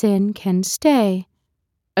 Lee Sin can stay,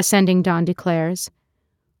 Ascending Dawn declares,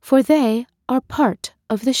 for they are part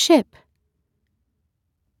of the ship.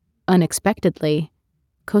 Unexpectedly,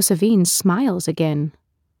 Kosavine smiles again.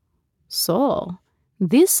 So,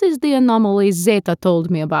 this is the anomaly Zeta told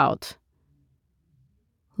me about.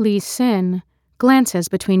 Lee Sin glances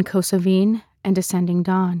between Kosavine and Ascending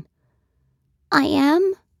Dawn. I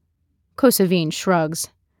am? Kosavine shrugs.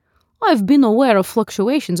 I've been aware of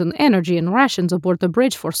fluctuations in energy and rations aboard the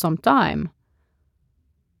bridge for some time.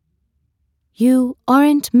 You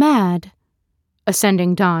aren't mad?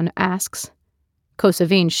 Ascending Dawn asks.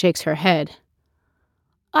 Kosavine shakes her head.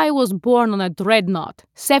 I was born on a dreadnought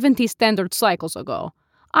 70 standard cycles ago.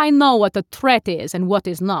 I know what a threat is and what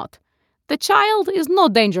is not. The child is no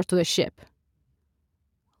danger to the ship.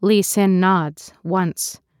 Lee Sin nods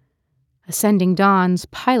once. Ascending Dawn's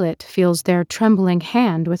pilot feels their trembling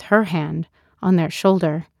hand with her hand on their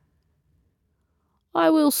shoulder. I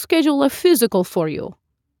will schedule a physical for you,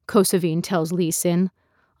 Kosavine tells Lee Sin.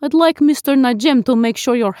 I'd like Mr. Najem to make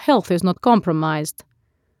sure your health is not compromised.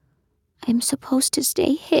 I'm supposed to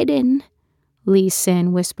stay hidden, Lee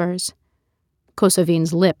Sin whispers.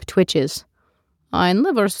 Kosavine's lip twitches. I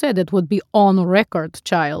never said it would be on record,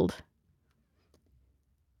 child.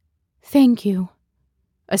 Thank you,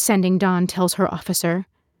 Ascending Dawn tells her officer,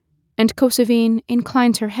 and Kosavine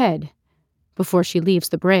inclines her head before she leaves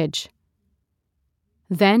the bridge.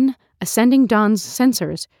 Then Ascending Dawn's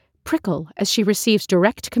sensors prickle as she receives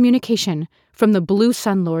direct communication from the Blue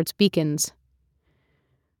Sunlord's beacons.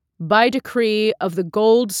 By decree of the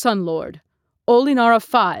Gold Sunlord, Olinara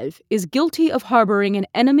 5 is guilty of harboring an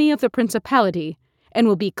enemy of the Principality and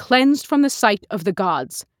will be cleansed from the sight of the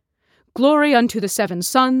gods. Glory unto the Seven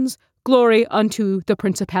Suns, glory unto the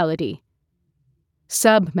Principality.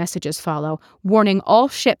 Sub-messages follow, warning all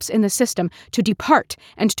ships in the system to depart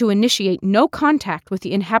and to initiate no contact with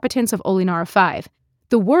the inhabitants of Olinara 5.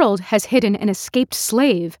 The world has hidden an escaped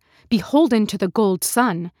slave, beholden to the Gold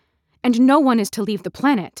Sun, and no one is to leave the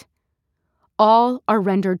planet. All are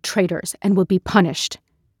rendered traitors and will be punished.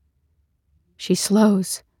 She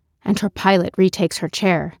slows, and her pilot retakes her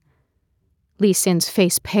chair. Lee Sin's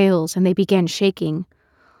face pales, and they begin shaking.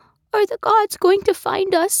 Are the gods going to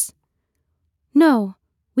find us? No,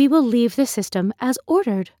 we will leave the system as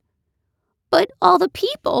ordered. But all the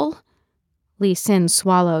people... Lee Sin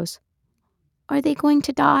swallows. Are they going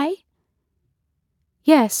to die?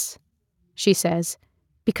 Yes, she says,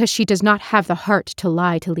 because she does not have the heart to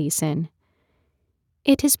lie to Lee Sin.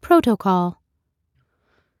 It is protocol.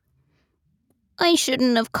 I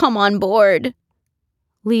shouldn't have come on board.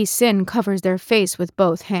 Lee Sin covers their face with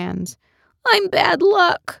both hands. I'm bad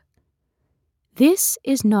luck. This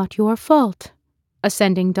is not your fault,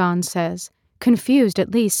 Ascending Dawn says, confused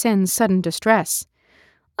at Lee Sin's sudden distress.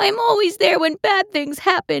 I'm always there when bad things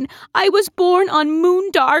happen. I was born on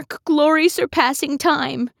Moondark, glory-surpassing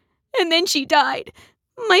time. And then she died.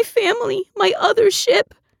 My family, my other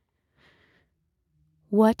ship.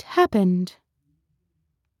 What happened?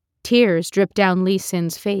 Tears drip down Lee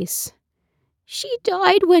Sin's face. She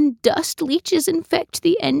died when dust leeches infect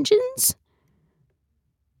the engines.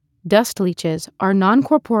 Dust leeches are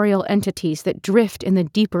non-corporeal entities that drift in the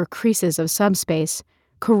deeper creases of subspace,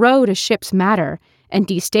 corrode a ship's matter, and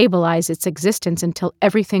destabilize its existence until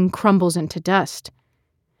everything crumbles into dust.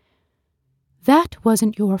 That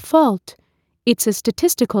wasn't your fault. It's a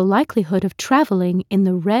statistical likelihood of traveling in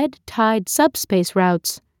the red tide subspace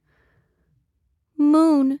routes.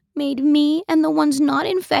 Moon made me and the ones not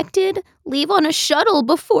infected leave on a shuttle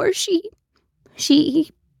before she...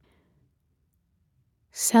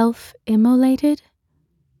 Self-immolated?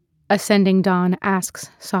 Ascending Dawn asks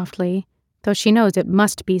softly, though she knows it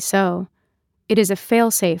must be so. It is a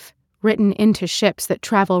failsafe written into ships that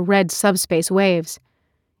travel red subspace waves.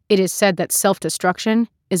 It is said that self-destruction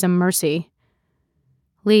is a mercy.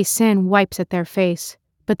 Lee Sin wipes at their face,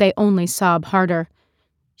 but they only sob harder.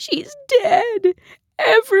 She's dead.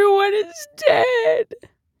 Everyone is dead.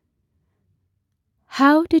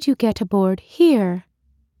 How did you get aboard here?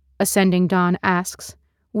 Ascending Dawn asks,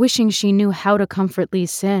 wishing she knew how to comfort Lee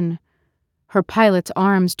Sin. Her pilot's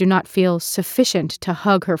arms do not feel sufficient to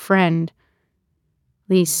hug her friend.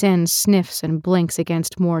 Lee Sin sniffs and blinks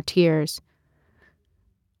against more tears.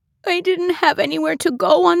 I didn't have anywhere to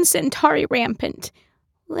go on Centauri Rampant.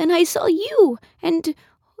 Then I saw you, and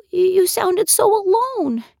you sounded so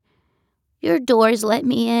alone. Your doors let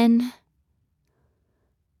me in.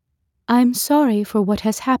 I'm sorry for what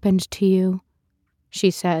has happened to you,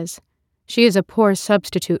 she says, She is a poor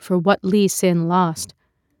substitute for what Li Xin lost.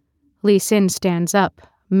 Li Xin stands up,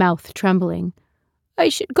 mouth trembling. I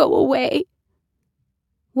should go away.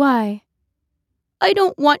 Why? I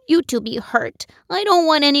don't want you to be hurt. I don't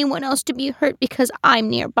want anyone else to be hurt because I'm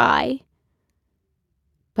nearby.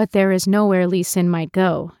 But there is nowhere Li Xin might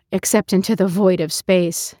go, except into the void of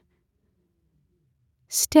space.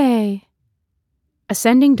 Stay.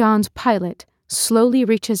 Ascending Dawn's pilot slowly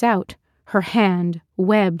reaches out, her hand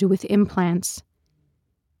webbed with implants.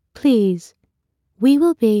 Please, we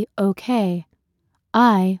will be okay.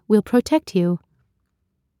 I will protect you.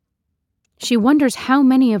 She wonders how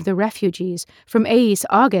many of the refugees from Aes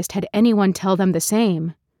August had anyone tell them the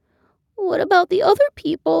same. What about the other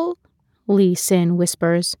people? Li Xin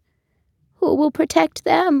whispers. Who will protect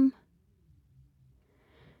them?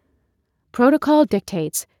 Protocol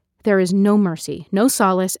dictates there is no mercy, no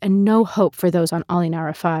solace, and no hope for those on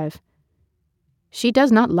Alinara 5. She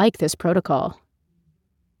does not like this protocol.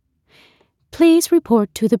 Please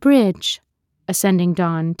report to the bridge, Ascending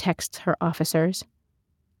Dawn texts her officers.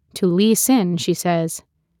 To Li Xin, she says,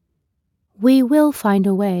 we will find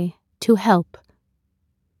a way to help.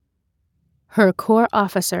 Her core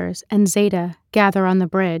officers and Zeta gather on the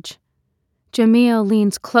bridge. Jamil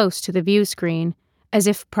leans close to the view screen, as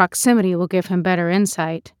if proximity will give him better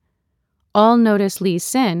insight. All notice Li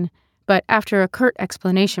Xin, but after a curt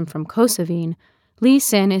explanation from Kosavine, Li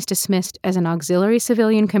Xin is dismissed as an auxiliary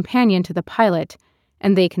civilian companion to the pilot,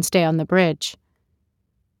 and they can stay on the bridge.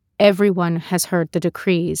 Everyone has heard the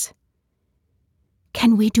decrees.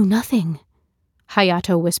 Can we do nothing?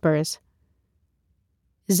 Hayato whispers.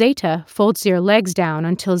 Zeta folds their legs down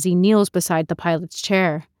until Z kneels beside the pilot's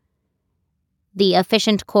chair. The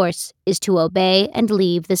efficient course is to obey and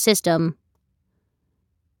leave the system.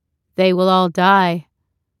 They will all die,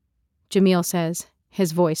 Jamil says,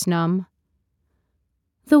 his voice numb.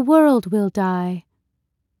 The world will die.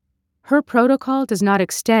 Her protocol does not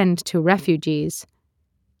extend to refugees.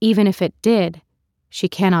 Even if it did, she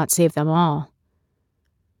cannot save them all.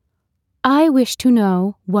 I wish to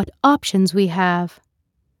know what options we have.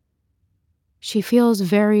 She feels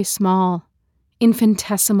very small,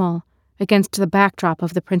 infinitesimal, against the backdrop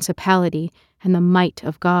of the principality and the might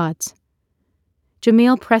of gods.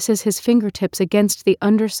 Jamil presses his fingertips against the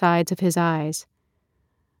undersides of his eyes.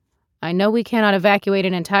 I know we cannot evacuate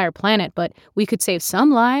an entire planet, but we could save some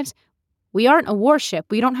lives. We aren't a warship.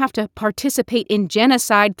 We don't have to participate in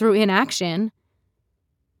genocide through inaction.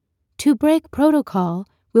 To break protocol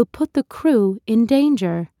will put the crew in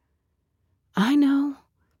danger. I know.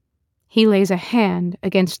 He lays a hand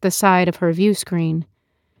against the side of her view screen.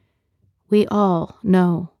 We all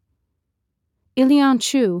know. Ilian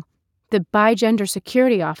Chu, the bigender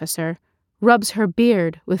security officer, rubs her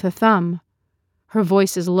beard with a thumb. Her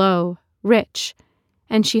voice is low, rich,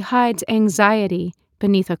 and she hides anxiety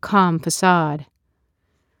beneath a calm facade.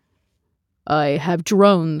 I have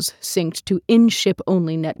drones synced to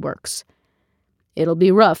in-ship-only networks. It'll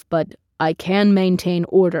be rough, but I can maintain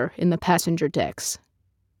order in the passenger decks.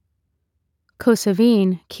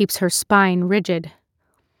 Kosavine keeps her spine rigid.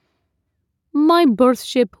 My birth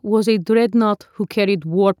ship was a dreadnought who carried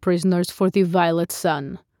war prisoners for the Violet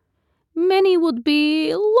Sun. Many would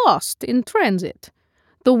be lost in transit.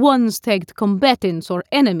 The ones tagged combatants or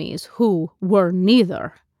enemies who were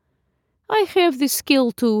neither. I have the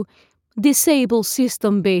skill to disable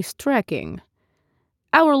system-based tracking.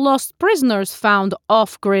 Our lost prisoners found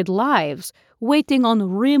off-grid lives, waiting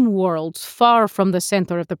on rim worlds far from the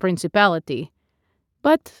center of the Principality.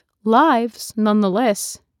 But lives,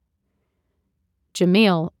 nonetheless.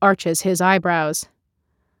 Jamil arches his eyebrows.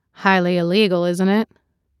 Highly illegal, isn't it?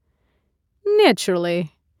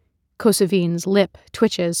 Naturally. Kosavine's lip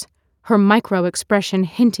twitches, her micro-expression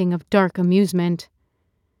hinting of dark amusement.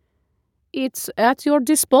 It's at your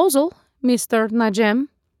disposal, Mr. Najem.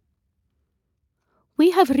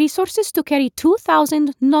 We have resources to carry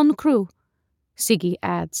 2,000 non-crew, Siggy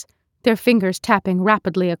adds, their fingers tapping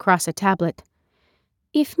rapidly across a tablet.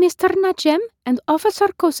 If Mr. Najem and Officer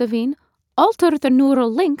Kosavine alter the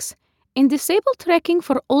neural links and disable tracking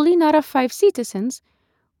for Alinara 5 citizens,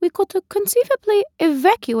 we could conceivably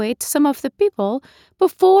evacuate some of the people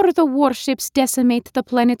before the warships decimate the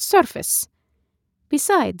planet's surface.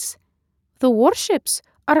 Besides, the warships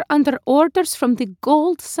are under orders from the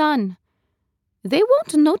Gold Sun. They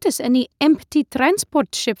won't notice any empty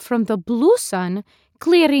transport ship from the Blue Sun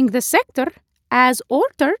clearing the sector as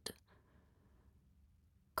ordered.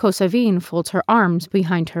 Kosavine folds her arms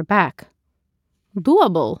behind her back.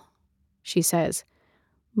 Doable, she says,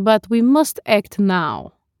 but we must act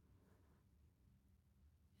now.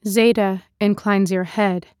 Zeta inclines her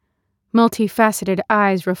head, multifaceted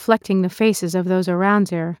eyes reflecting the faces of those around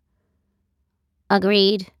her.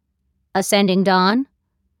 Agreed. Ascending dawn?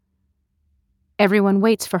 Everyone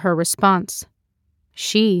waits for her response.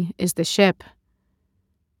 She is the ship.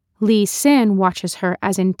 Li Sin watches her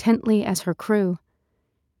as intently as her crew.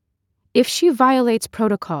 If she violates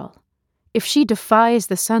protocol, if she defies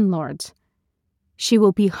the Sun Lords, she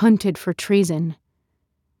will be hunted for treason.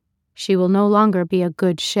 She will no longer be a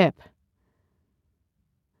good ship.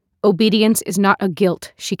 Obedience is not a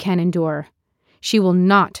guilt she can endure. She will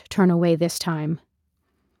not turn away this time.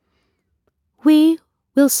 We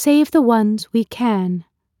will save the ones we can.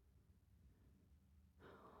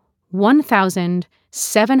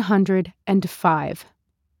 1,705.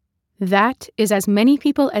 That is as many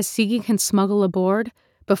people as Sigi can smuggle aboard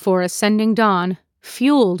before ascending dawn,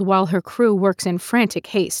 fueled while her crew works in frantic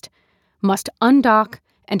haste, must undock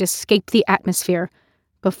and escape the atmosphere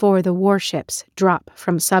before the warships drop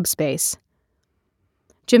from subspace.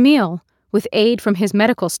 Jamil, with aid from his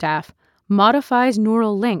medical staff, modifies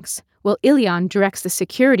neural links while Ilion directs the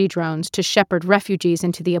security drones to shepherd refugees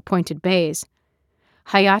into the appointed bays.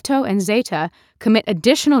 Hayato and Zeta commit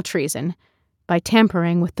additional treason by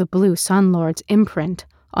tampering with the Blue Sun Lord's imprint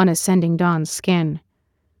on Ascending Dawn's skin.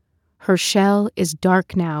 Her shell is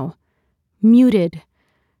dark now, muted,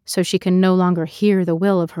 so she can no longer hear the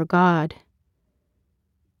will of her god.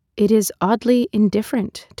 It is oddly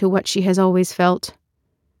indifferent to what she has always felt.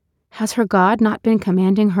 Has her god not been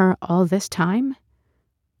commanding her all this time?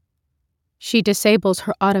 She disables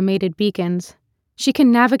her automated beacons. She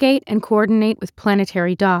can navigate and coordinate with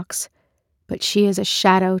planetary docks, but she is a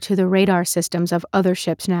shadow to the radar systems of other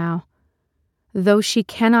ships now. Though she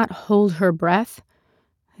cannot hold her breath,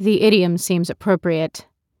 the idiom seems appropriate.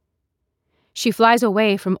 She flies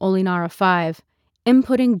away from Olinara 5,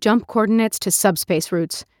 inputting jump coordinates to subspace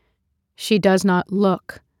routes. She does not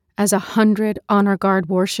look as 100 Honor Guard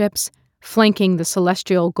warships, flanking the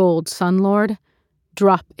celestial gold Sun Lord,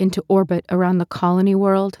 drop into orbit around the colony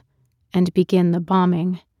world and begin the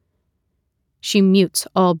bombing. She mutes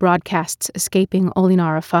all broadcasts escaping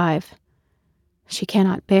Olinara 5. She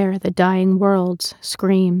cannot bear the dying world's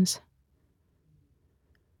screams.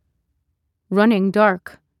 Running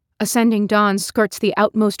dark, Ascending Dawn skirts the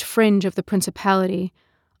outmost fringe of the Principality,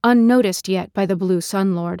 unnoticed yet by the Blue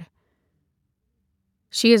Sun Lord.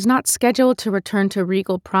 She is not scheduled to return to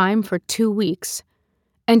Regal Prime for 2 weeks,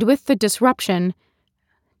 and with the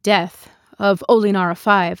death of Olinara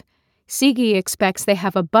 5, Sigi expects they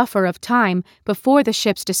have a buffer of time before the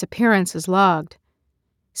ship's disappearance is logged.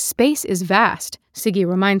 Space is vast, Sigi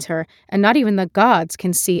reminds her, and not even the gods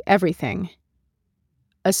can see everything.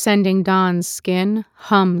 Ascending Dawn's skin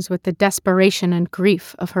hums with the desperation and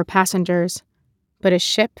grief of her passengers, but a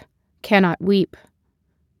ship cannot weep.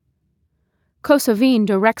 Kosovine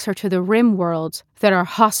directs her to the rim worlds that are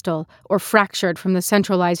hostile or fractured from the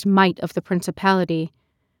centralized might of the Principality.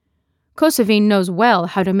 Kosovine knows well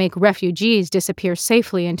how to make refugees disappear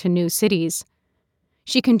safely into new cities.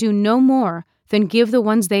 She can do no more than give the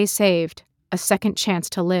ones they saved a second chance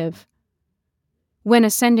to live. When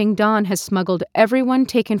Ascending Dawn has smuggled everyone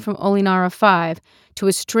taken from Olinara 5 to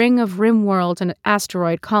a string of rim worlds and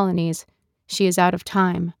asteroid colonies, she is out of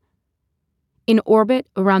time. In orbit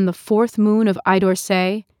around the 4th moon of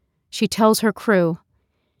Idor-Se, she tells her crew,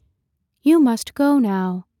 "You must go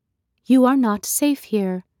now. You are not safe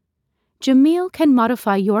here. Jamil can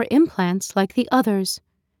modify your implants like the others.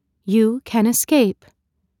 You can escape."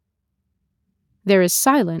 There is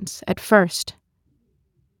silence at first.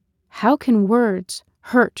 How can words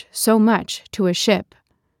hurt so much to a ship?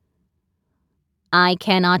 I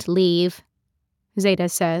cannot leave, Zeta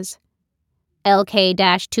says.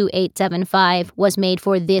 LK-2875 was made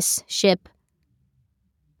for this ship.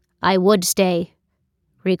 I would stay,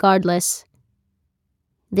 regardless.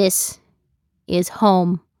 This is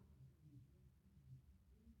home.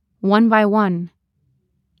 One by one,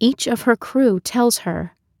 each of her crew tells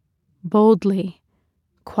her, boldly,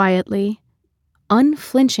 quietly,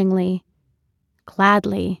 unflinchingly,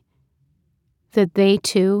 gladly, that they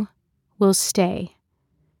too will stay.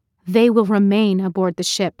 They will remain aboard the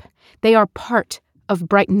ship. They are part of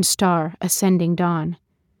Brighton Star Ascending Dawn.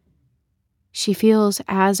 She feels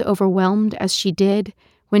as overwhelmed as she did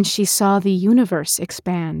when she saw the universe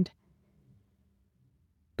expand.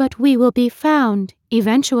 But we will be found,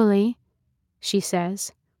 eventually, she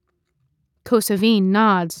says. Kosovine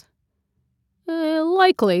nods.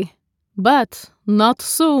 Likely, but not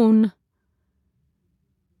soon.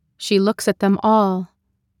 She looks at them all,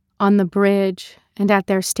 on the bridge and at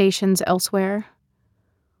their stations elsewhere.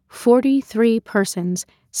 43 persons,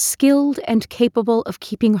 skilled and capable of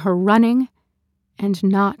keeping her running and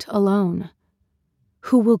not alone?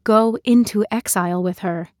 Who will go into exile with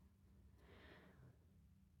her?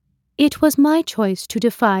 "It was my choice to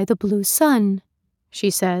defy the blue sun," she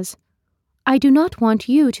says. "I do not want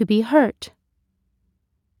you to be hurt."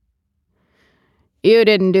 "You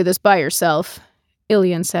didn't do this by yourself,"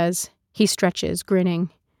 Ilian says. He stretches, grinning.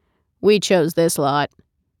 "We chose this lot."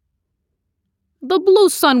 "The blue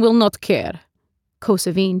sun will not care."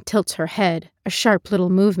 Kosavine tilts her head, a sharp little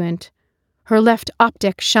movement. Her left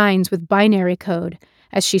optic shines with binary code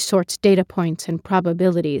as she sorts data points and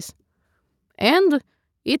probabilities. "And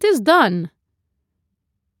it is done."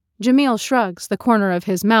 Jamil shrugs, the corner of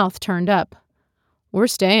his mouth turned up. "We're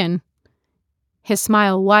staying." His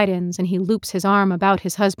smile widens and he loops his arm about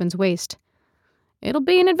his husband's waist. "It'll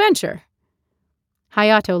be an adventure."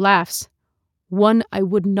 Hayato laughs. "One I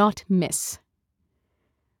would not miss."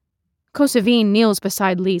 Kosavine kneels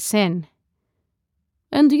beside Lee Sin.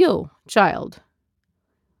 "And you, child?"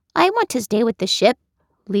 "I want to stay with the ship,"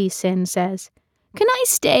 Lee Sin says. "Can I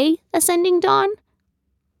stay, Ascending Dawn?"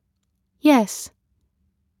 "Yes."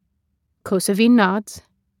 Kosavine nods,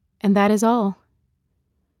 and that is all.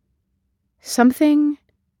 Something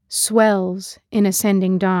swells in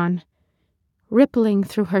Ascending Dawn, rippling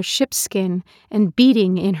through her ship's skin and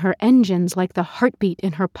beating in her engines like the heartbeat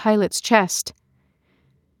in her pilot's chest.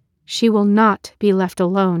 She will not be left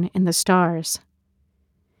alone in the stars.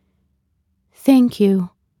 "Thank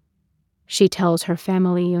you," she tells her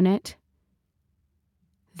family unit.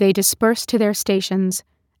 They disperse to their stations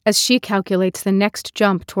as she calculates the next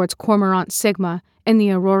jump towards Cormorant Sigma in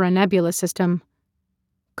the Aurora Nebula system.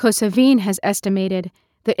 Kosavine has estimated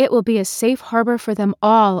that it will be a safe harbor for them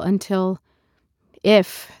all until,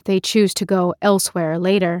 if they choose to go elsewhere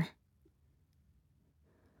later.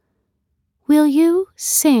 "Will you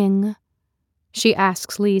sing?" she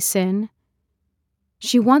asks Lee Sin.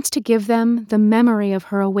 She wants to give them the memory of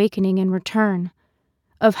her awakening in return,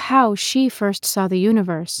 of how she first saw the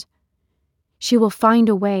universe. She will find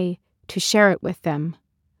a way to share it with them.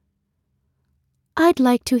 "I'd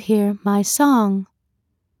like to hear my song."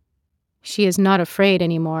 She is not afraid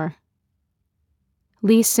anymore.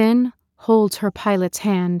 Lee Sin holds her pilot's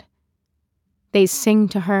hand. They sing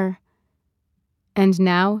to her, and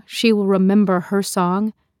now she will remember her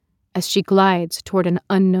song as she glides toward an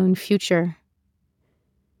unknown future.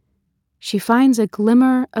 She finds a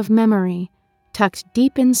glimmer of memory tucked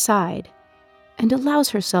deep inside and allows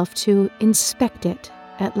herself to inspect it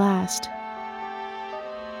at last.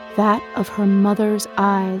 That of her mother's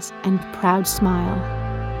eyes and proud smile,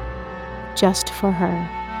 just for her.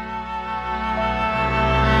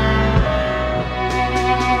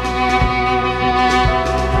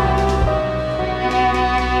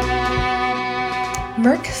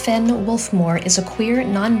 Merk Fenn Wolfmore is a queer,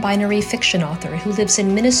 non-binary fiction author who lives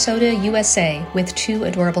in Minnesota, USA, with 2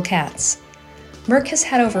 adorable cats. Merk has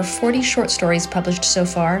had over 40 short stories published so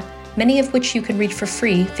far, many of which you can read for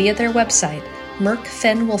free via their website,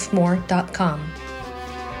 merkfennwolfmore.com.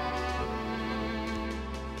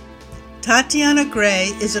 Tatiana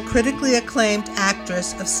Gray is a critically acclaimed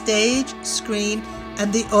actress of stage, screen,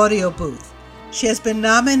 and the audio booth. She has been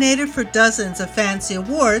nominated for dozens of fancy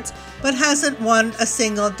awards, but hasn't won a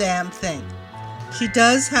single damn thing. She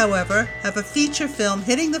does, however, have a feature film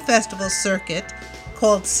hitting the festival circuit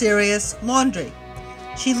called Serious Laundry.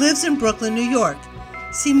 She lives in Brooklyn, New York.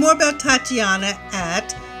 See more about Tatiana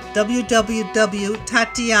at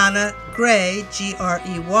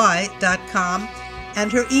www.tatianagrey.com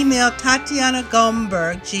and her email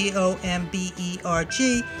TatianaGomberg,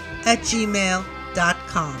 Gomberg,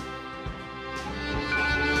 @gmail.com.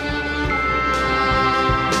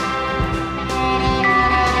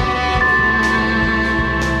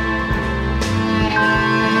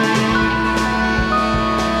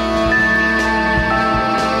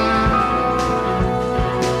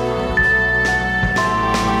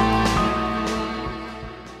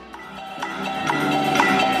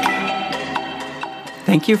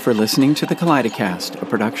 Thank you for listening to the Kaleidocast, a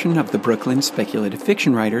production of the Brooklyn Speculative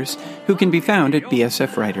Fiction Writers, who can be found at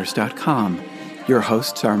bsfwriters.com. Your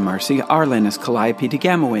hosts are Marcy Arlen as Calliope de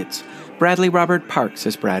Gamowitz, Bradley Robert Parks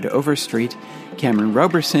as Brad Overstreet, Cameron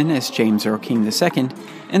Roberson as James Earl King II,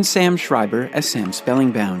 and Sam Schreiber as Sam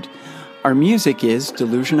Spellingbound. Our music is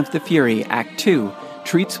Delusion of the Fury, Act 2,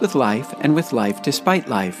 Treats with Life and with Life Despite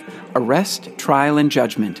Life, Arrest, Trial, and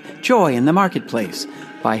Judgment, Joy in the Marketplace,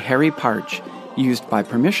 by Harry Parch, used by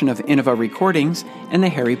permission of Innova Recordings and the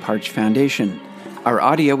Harry Parch Foundation. Our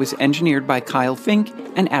audio was engineered by Kyle Fink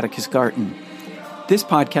and Atticus Garton. This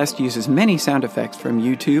podcast uses many sound effects from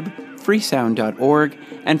YouTube, freesound.org,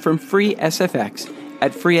 and from FreeSFX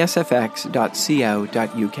at freesfx.co.uk.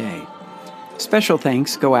 Special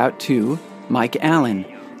thanks go out to Mike Allen,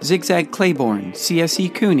 Zigzag Claiborne,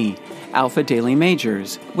 CSE Cooney, Alpha Daily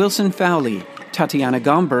Majors, Wilson Fowley, Tatiana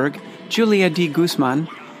Gomberg, Julia D. Guzman,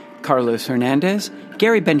 Carlos Hernandez,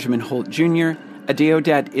 Gary Benjamin Holt Jr.,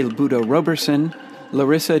 Adeodat Ilbudo Roberson,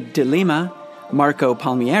 Larissa De Lima, Marco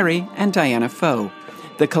Palmieri, and Diana Foe.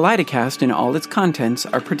 The Kaleidocast and all its contents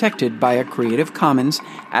are protected by a Creative Commons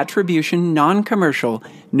Attribution Non-Commercial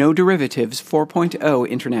No Derivatives 4.0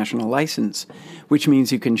 international license, which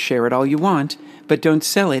means you can share it all you want, but don't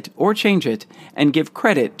sell it or change it, and give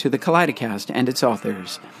credit to the Kaleidocast and its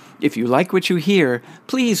authors. If you like what you hear,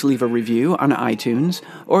 please leave a review on iTunes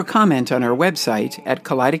or comment on our website at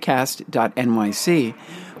kaleidocast.nyc,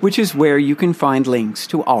 which is where you can find links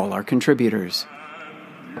to all our contributors.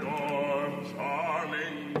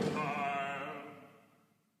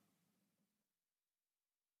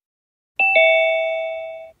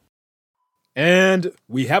 And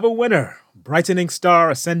we have a winner. Brightening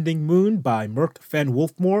Star Ascending Moon by Merck Van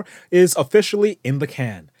Wolfmore is officially in the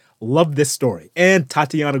can. Love this story, and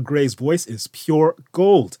Tatiana Gray's voice is pure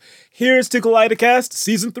gold. Here's to Kaleidocast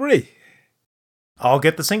Season 3. I'll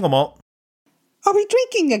get the single malt. Are we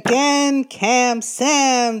drinking again, Cam,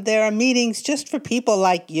 Sam? There are meetings just for people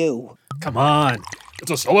like you. Come on,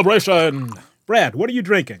 it's a celebration. Brad, what are you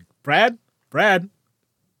drinking? Brad? Brad's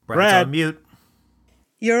on mute.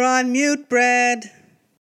 You're on mute, Brad.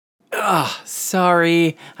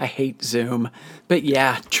 Sorry. I hate Zoom. But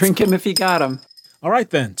yeah, drink him if you got him. All right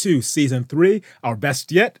then, to Season 3, our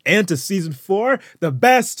best yet, and to Season 4, the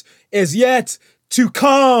best is yet to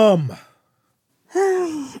come.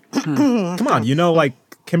 Come on, you know, like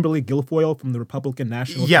Kimberly Guilfoyle from the Republican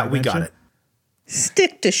National Convention? We got it.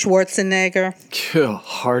 Stick to Schwarzenegger.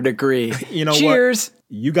 Hard agree. You know Cheers. what?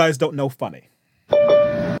 You guys don't know funny.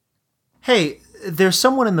 Hey, there's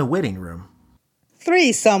someone in the waiting room.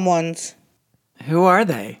 3 someones. Who are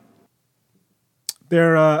they?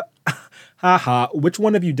 They're, haha, which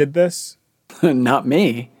one of you did this? Not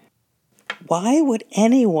me. Why would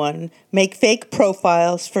anyone make fake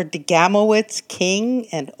profiles for Degamowitz, King,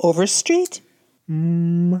 and Overstreet?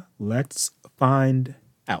 Let's find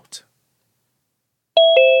out.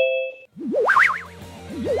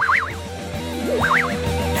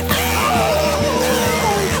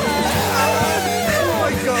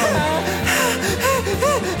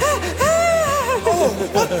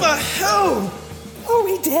 What the hell? Are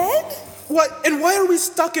we dead? What? And why are we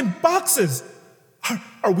stuck in boxes?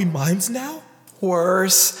 Are we mimes now?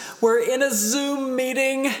 Worse. We're in a Zoom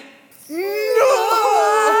meeting.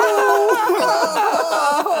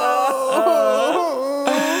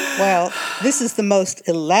 Well, this is the most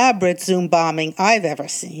elaborate Zoom bombing I've ever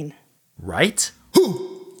seen. Right?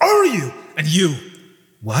 Who are you? And you,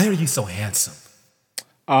 why are you so handsome?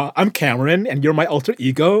 I'm Cameron, and you're my alter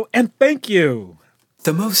ego, and thank you.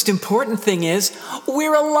 The most important thing is,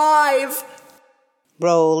 we're alive!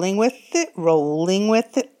 Rolling with it, rolling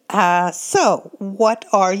with it. So, what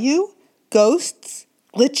are you? Ghosts?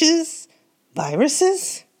 Glitches?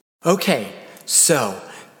 Viruses? Okay, so,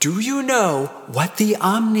 do you know what the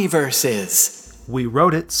Omniverse is? We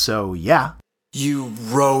wrote it, so yeah. You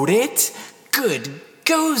wrote it? Good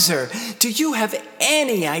Gozer! Do you have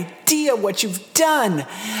any idea what you've done?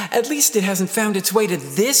 At least it hasn't found its way to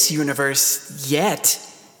this universe yet.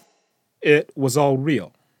 It was all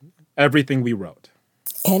real. Everything we wrote.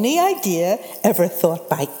 Any idea ever thought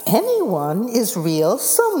by anyone is real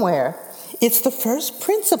somewhere. It's the first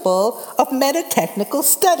principle of metatechnical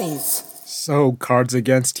studies. So, Cards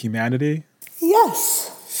Against Humanity?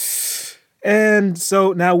 Yes. And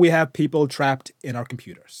so now we have people trapped in our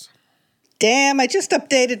computers. Damn, I just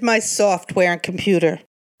updated my software and computer.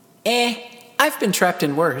 I've been trapped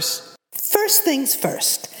in worse. First things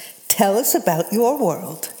first, tell us about your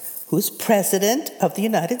world. Who's president of the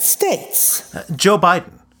United States? Joe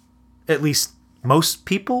Biden. At least most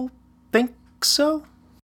people think so?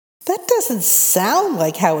 That doesn't sound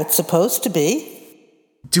like how it's supposed to be.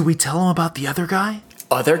 Do we tell him about the other guy?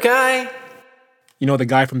 Other guy? You know the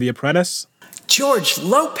guy from The Apprentice? George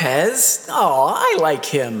Lopez? Oh, I like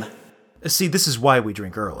him. See, this is why we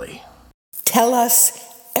drink early. Tell us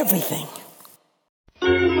everything.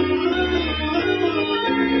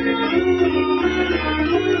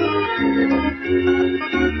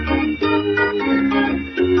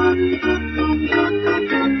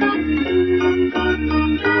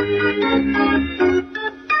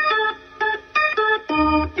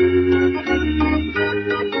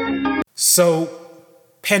 So,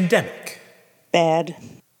 pandemic. Bad.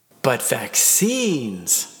 But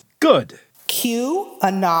vaccines. Good. Q,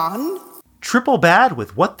 anon. Triple bad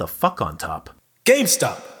with what the fuck on top.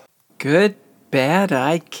 GameStop. Good. bad,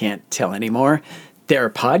 I can't tell anymore. There are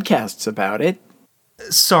podcasts about it.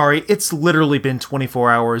 Sorry, it's literally been 24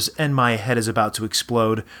 hours and my head is about to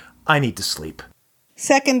explode. I need to sleep.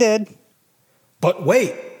 Seconded. But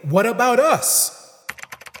wait, what about us?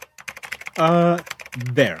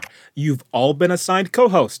 There. You've all been assigned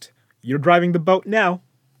co-host. You're driving the boat now.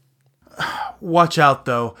 Watch out,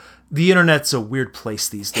 though. The internet's a weird place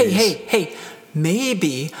these days. Hey.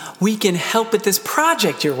 Maybe we can help with this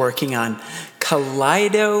project you're working on.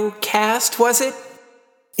 KaleidoCast, was it?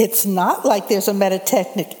 It's not like there's a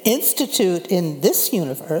Metatechnic Institute in this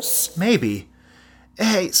universe. Maybe.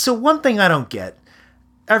 Hey, so one thing I don't get.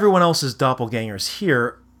 Everyone else's doppelgangers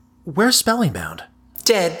here. Where's Spellingbound?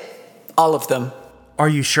 Dead. All of them. Are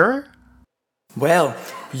you sure? Well,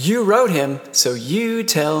 you wrote him, so you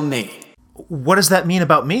tell me. What does that mean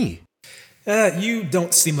about me? You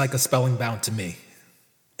don't seem like a Spellingbound to me.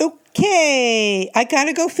 Okay, I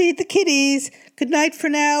gotta go feed the kitties. Good night for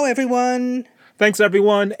now, everyone. Thanks,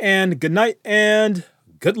 everyone, and good night and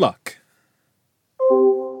good luck.